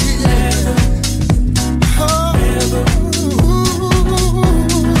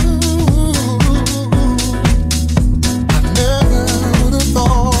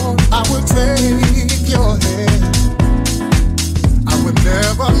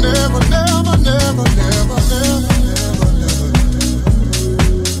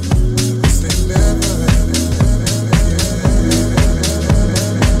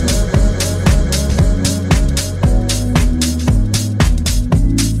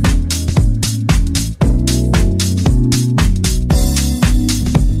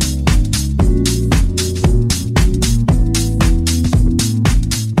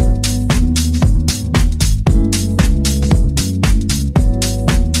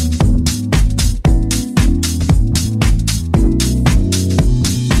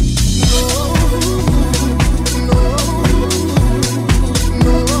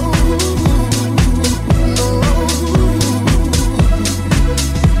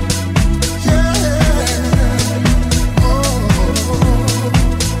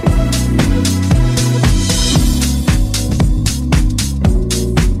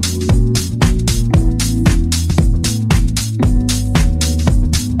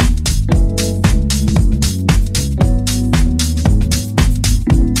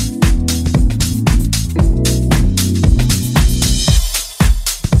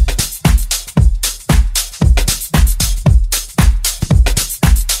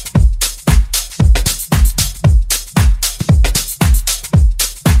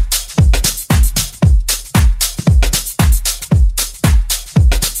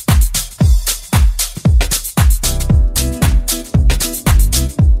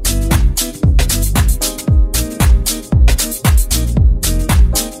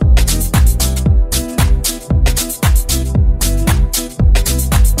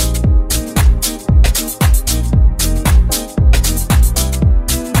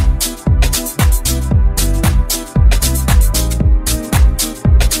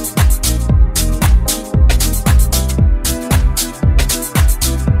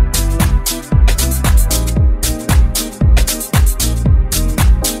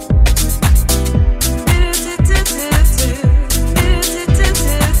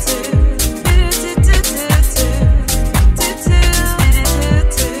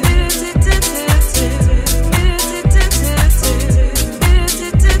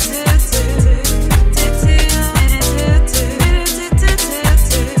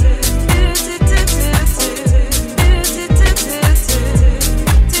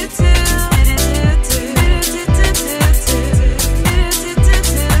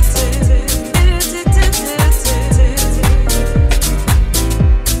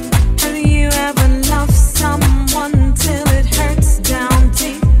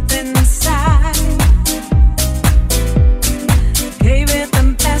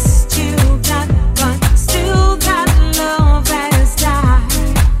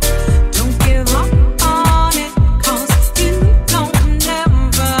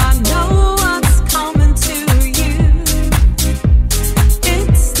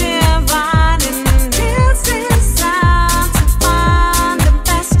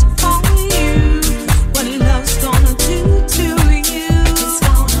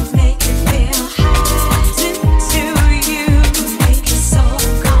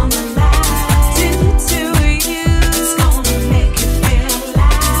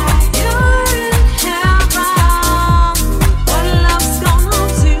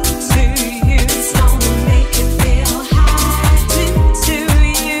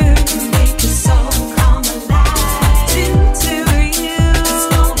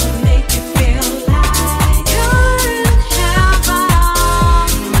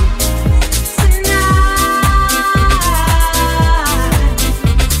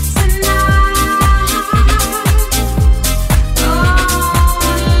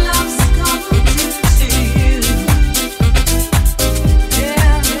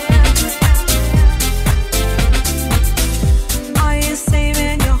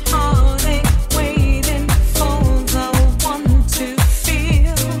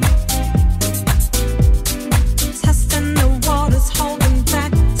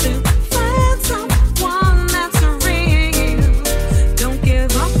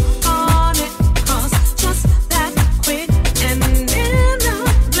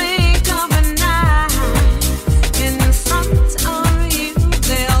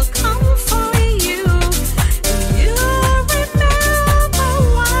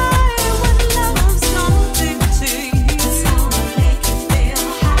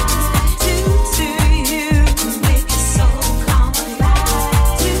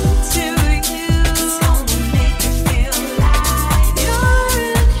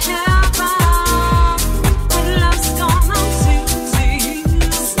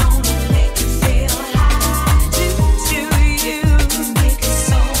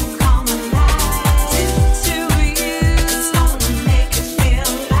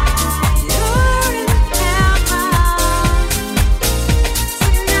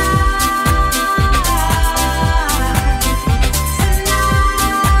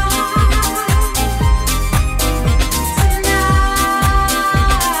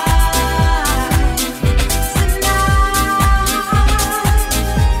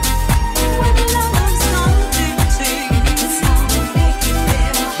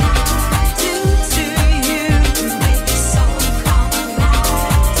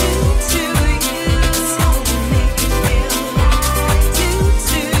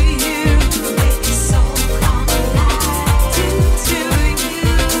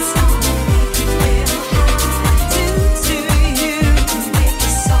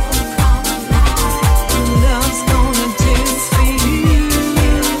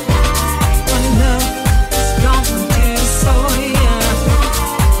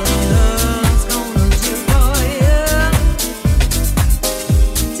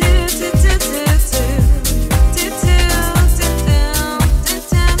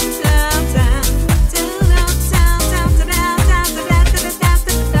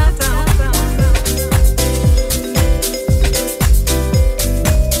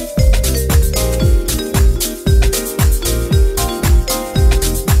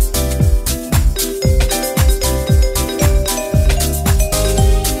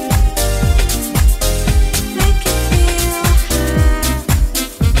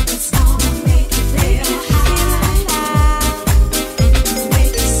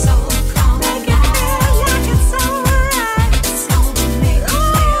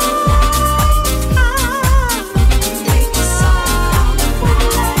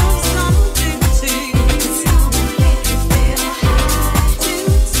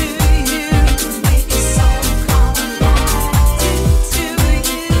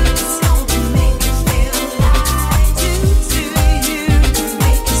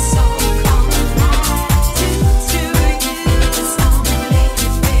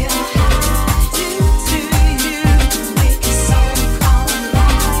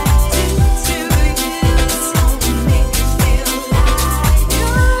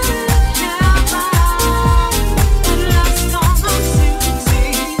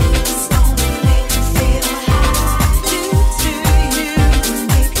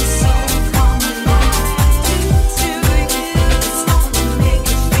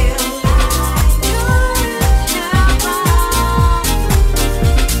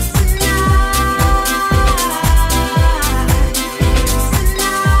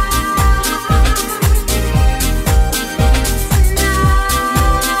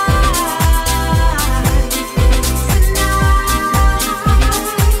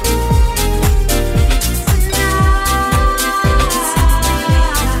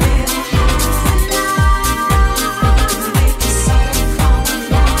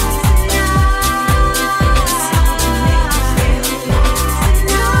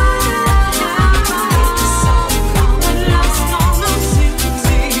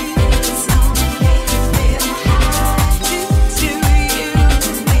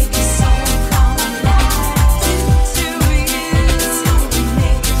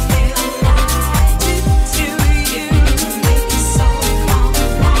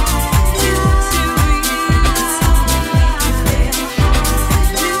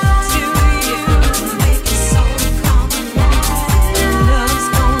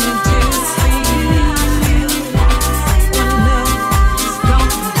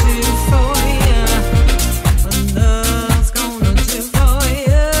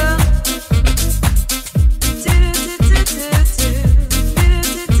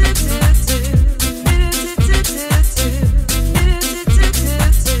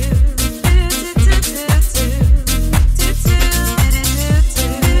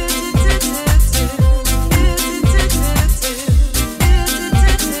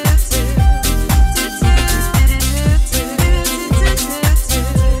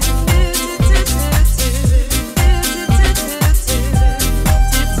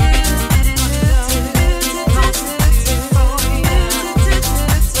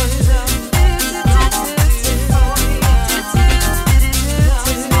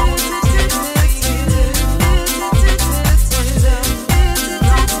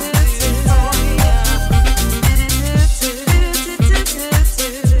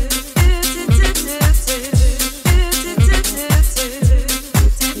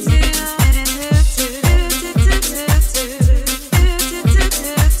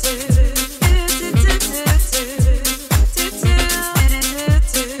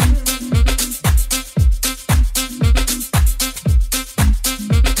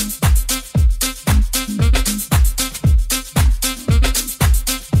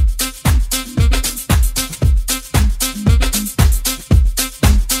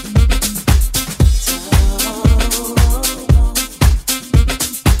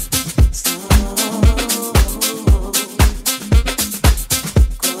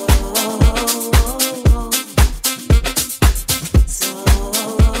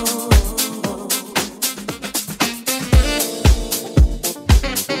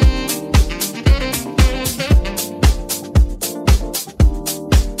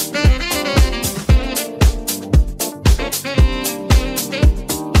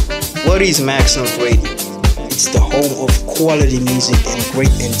 What is Maxnote Radio? It's the home of quality music and great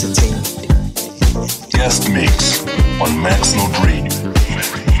entertainment. Guest mix on Maxnote Radio.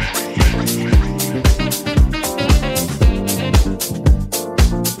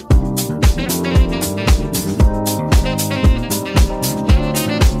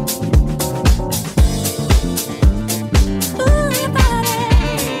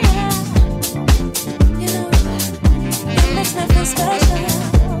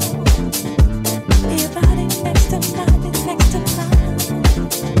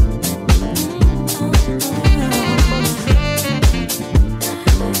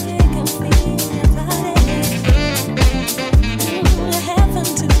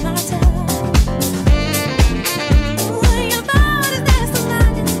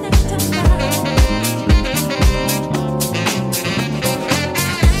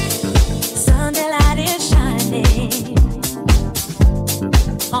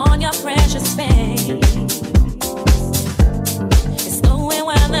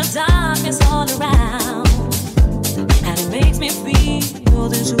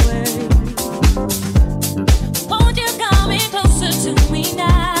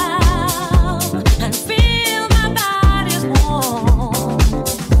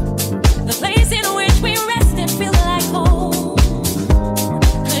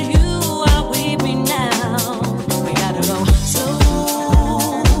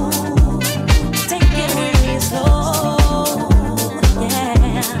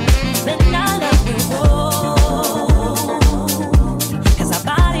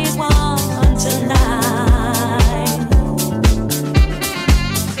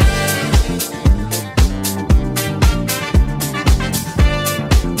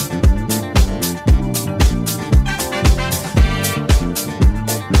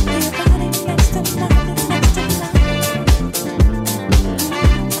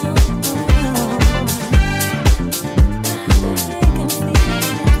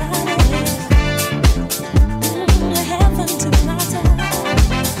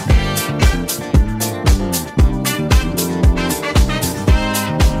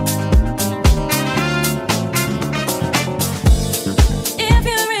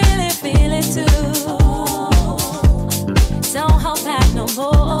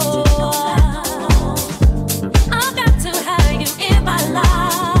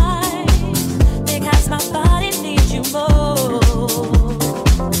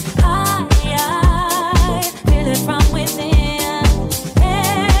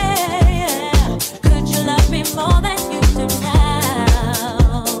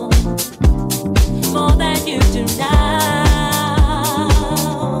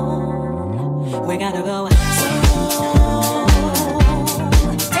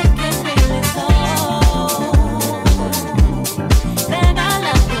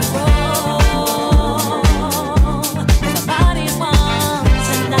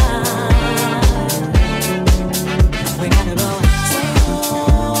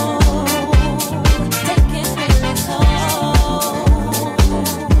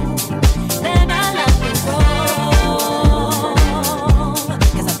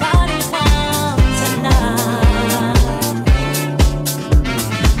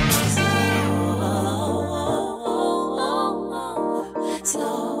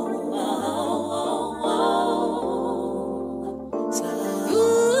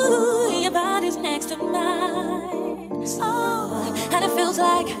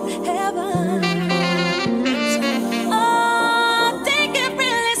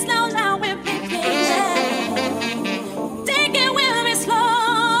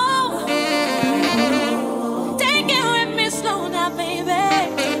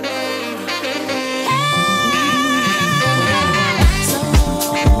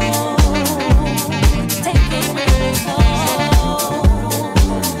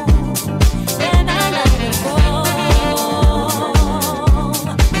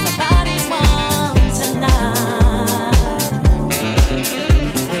 Bodies want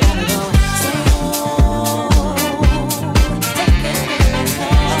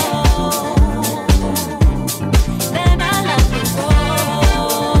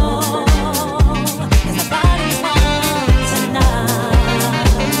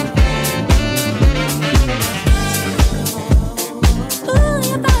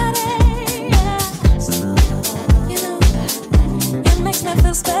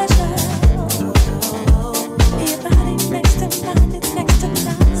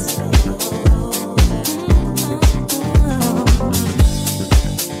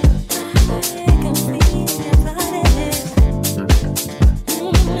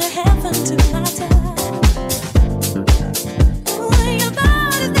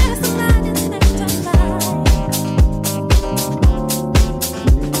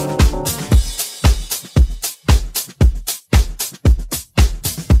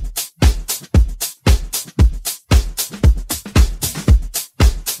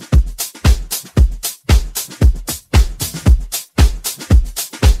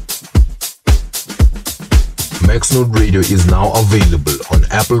Maxnote Radio is now available on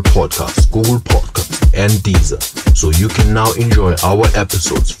Apple Podcasts, Google Podcasts, and Deezer, so you can now enjoy our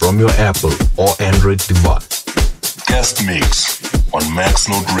episodes from your Apple or Android device. Guest mix on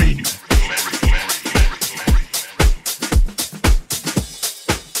Maxnote Radio.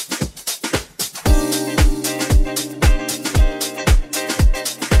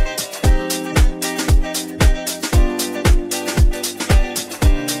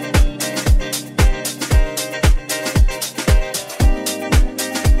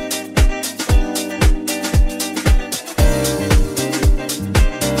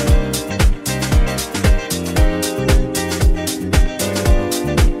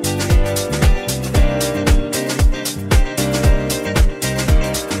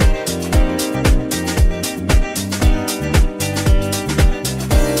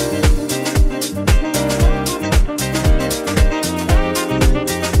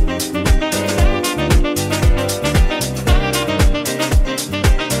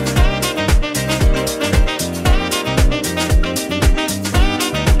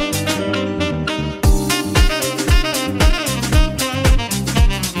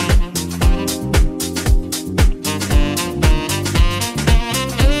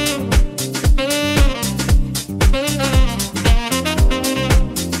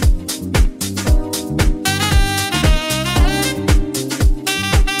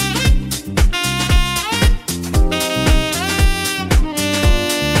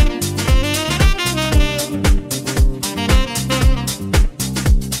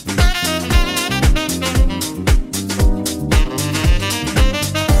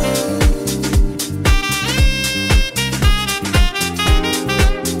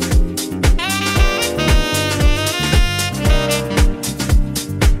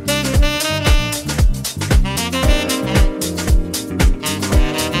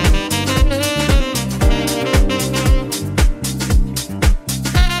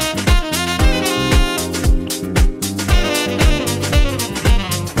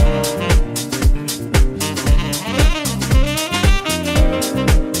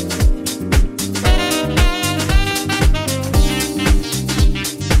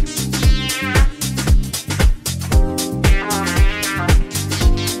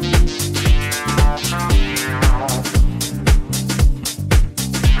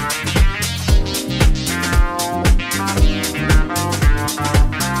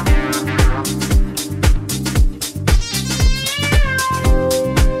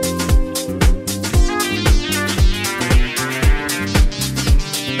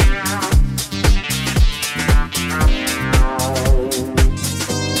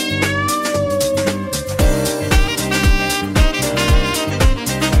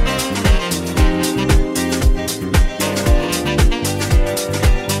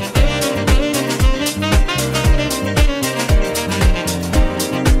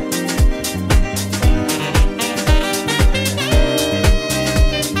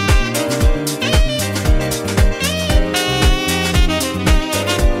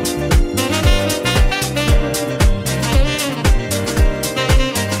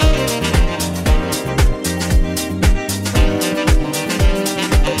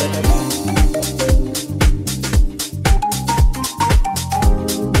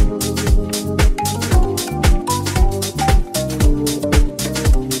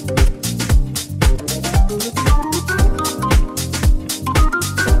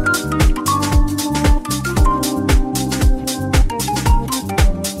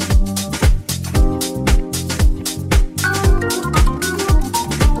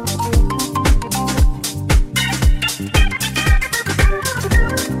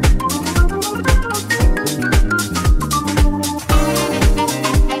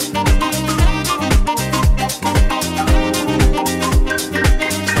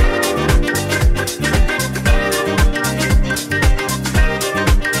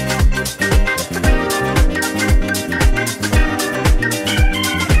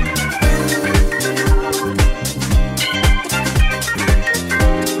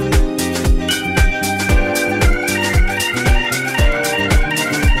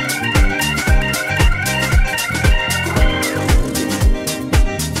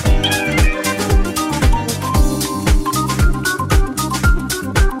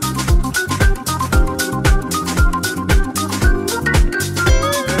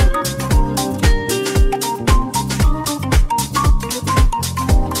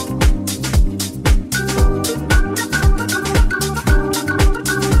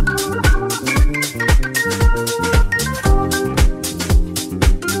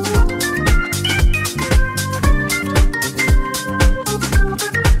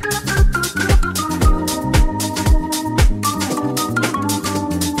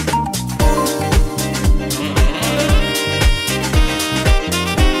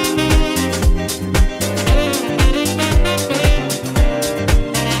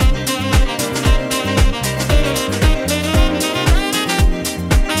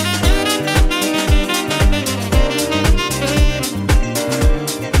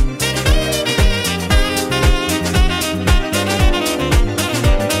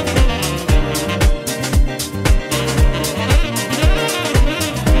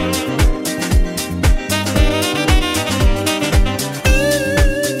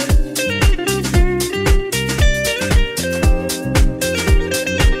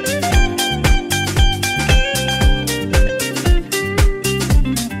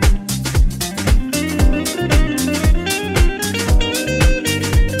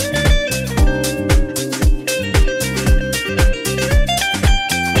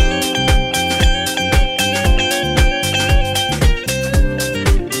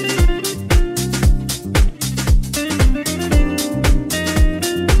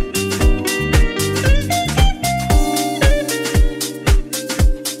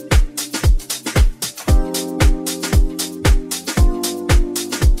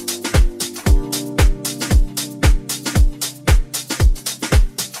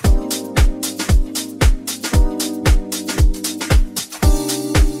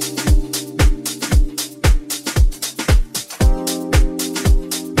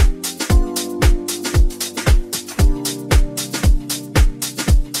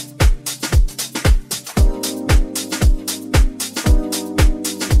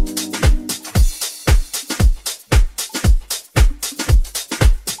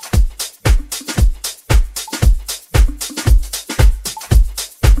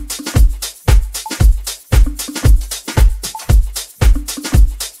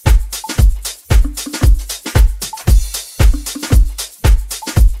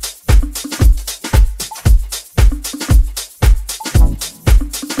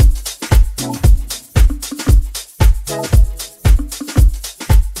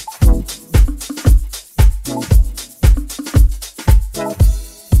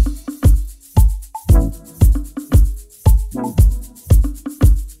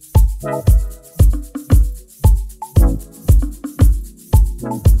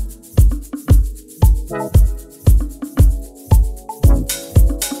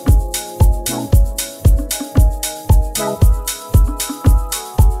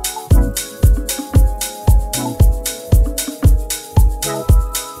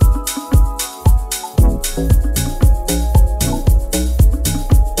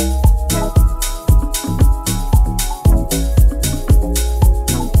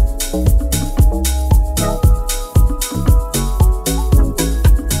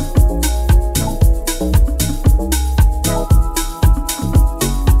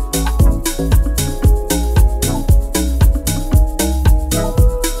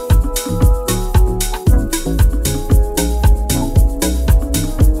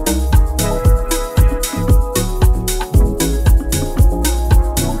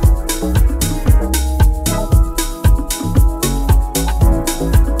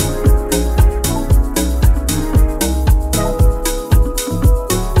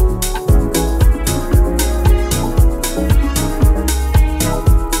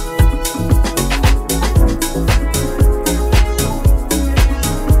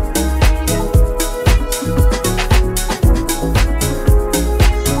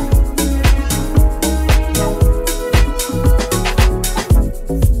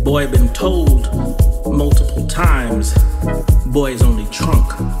 Boy been told multiple times, boy's only trunk,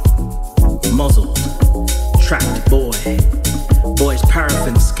 muzzled, trapped boy. Boy's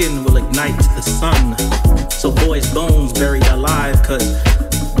paraffin skin will ignite the sun, so boy's bones buried alive, cause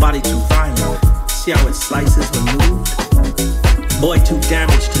body too violent. See how it slices when moved? Boy too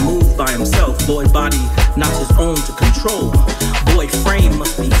damaged to move by himself, boy body not his own to control. Boy frame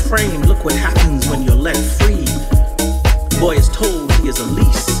must be framed, look what happens when you're let free. Boy is told he is a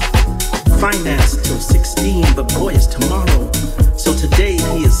lease, financed till 16, but boy is tomorrow, so today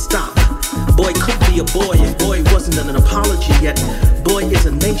he is stopped. Boy could be a boy if boy wasn't an apology, yet boy is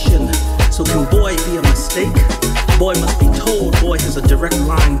a nation, so can boy be a mistake? Boy must be told boy has a direct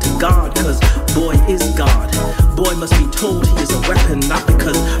line to God, cause boy is God. Boy must be told he is a weapon, not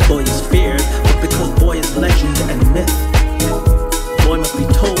because boy is feared, but because boy is legend and myth. Boy must be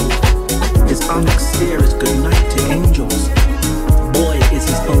told his onyx stare is goodnight to angels. Boy is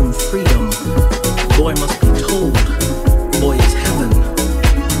his own freedom. Boy must be told boy is heaven.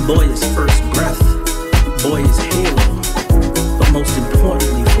 Boy is first breath. Boy is halo. But most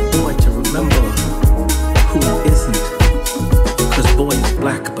importantly for boy to remember who he isn't. Cause boy is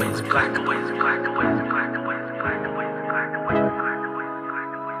black, boy is black, boy is black, boy is black, boy is black, boy is black, boy is black, boy is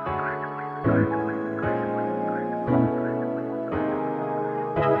black.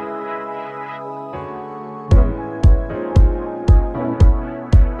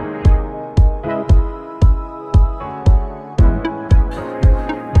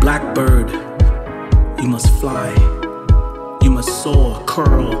 Blackbird, you must fly, you must soar,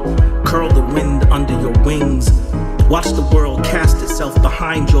 curl the wind under your wings. Watch the world cast itself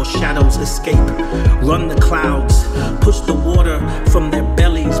behind your shadows, escape, run the clouds, push the water from their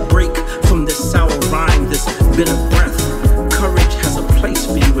bellies, break from this sour rhyme, this bitter breath. Courage has a place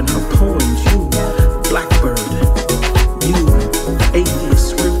for you in her poems, you, blackbird, you, atheist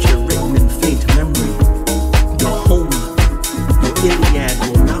scripture written in faint memory. Your Homer, your Iliad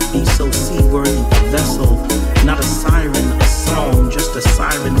will not be so seaworthy a vessel, not a siren, a song, just a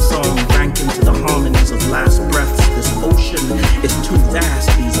siren song drank into the harmonies of last breaths. This ocean is too vast,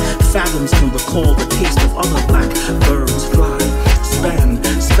 these fathoms can recall the taste of other black birds fly.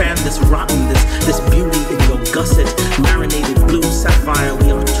 Span this rotten, this beauty in your gusset, marinated blue sapphire.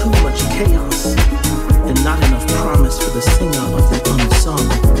 We are too much chaos and not enough promise for the singer of the unsung.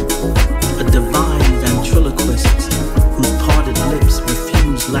 A divine ventriloquist whose parted lips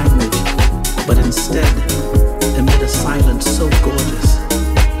refuse language, but instead emit a silence so gorgeous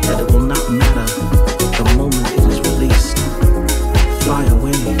that it will not matter the moment it is released. Fly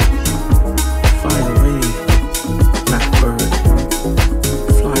away, fly away.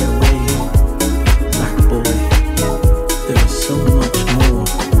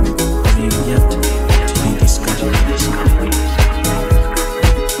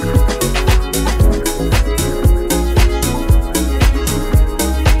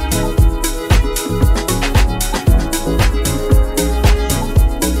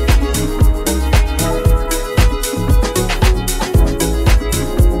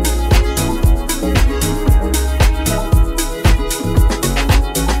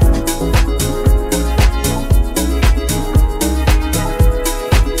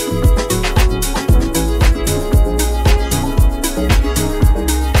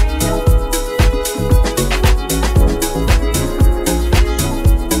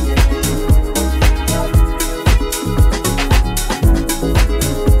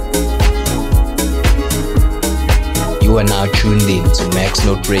 now tuned in to Max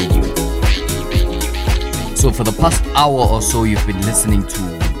Note Radio. So for the past hour or so, you've been listening to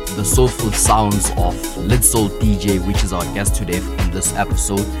the soulful sounds of Lidsoul DJ, which is our guest today on this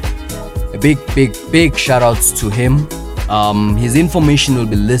episode. A big shout outs to him. His information will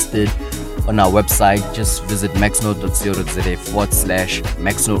be listed on our website. Just visit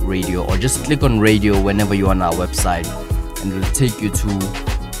maxnote.co.za/maxnote radio, or just click on radio whenever you're on our website, and it will take you to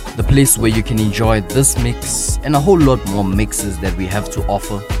the place where you can enjoy this mix and a whole lot more mixes that we have to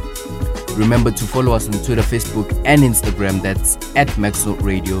offer. Remember to follow us on Twitter, Facebook and Instagram. That's at Maxnote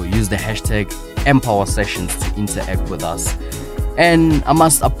Radio. Use the hashtag Empower Sessions to interact with us. And I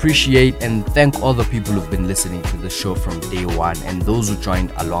must appreciate and thank all the people who've been listening to the show from day one, and those who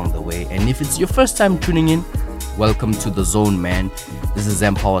joined along the way. And if it's your first time tuning in, welcome to the zone, man. This is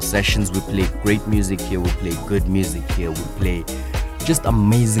Empower Sessions. We play great music here. We play good music here. We play just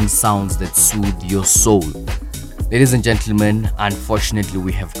amazing sounds that soothe your soul. Ladies and gentlemen, unfortunately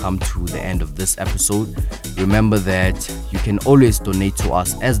we have come to the end of this episode. Remember that you can always donate to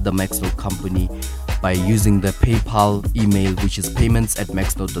us as the Maxnote Company by using the PayPal email, which is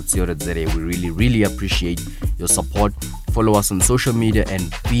payments@maxnote.co.za. We really appreciate your support. Follow us on social media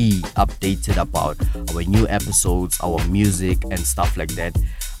and be updated about our new episodes, our music and stuff like that.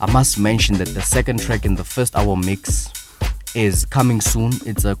 I must mention that the second track in the first hour mix is coming soon.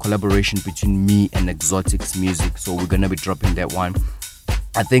 It's a collaboration between me and Exotics Music, so we're gonna be dropping that one,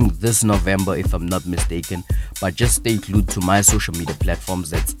 I think, this November if I'm not mistaken. But just stay glued to my social media platforms.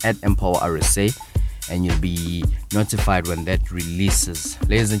 That's at Empower RSA, and you'll be notified when that releases.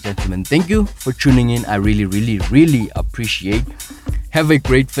 Ladies and gentlemen, thank you for tuning in. I really appreciate. Have a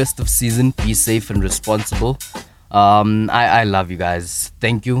great festive season. Be safe and responsible. I love you guys.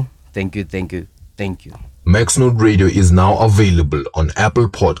 Thank you. Maxnote Radio is now available on Apple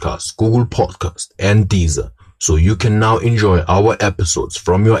Podcasts, Google Podcasts, and Deezer, so you can now enjoy our episodes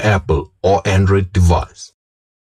from your Apple or Android device.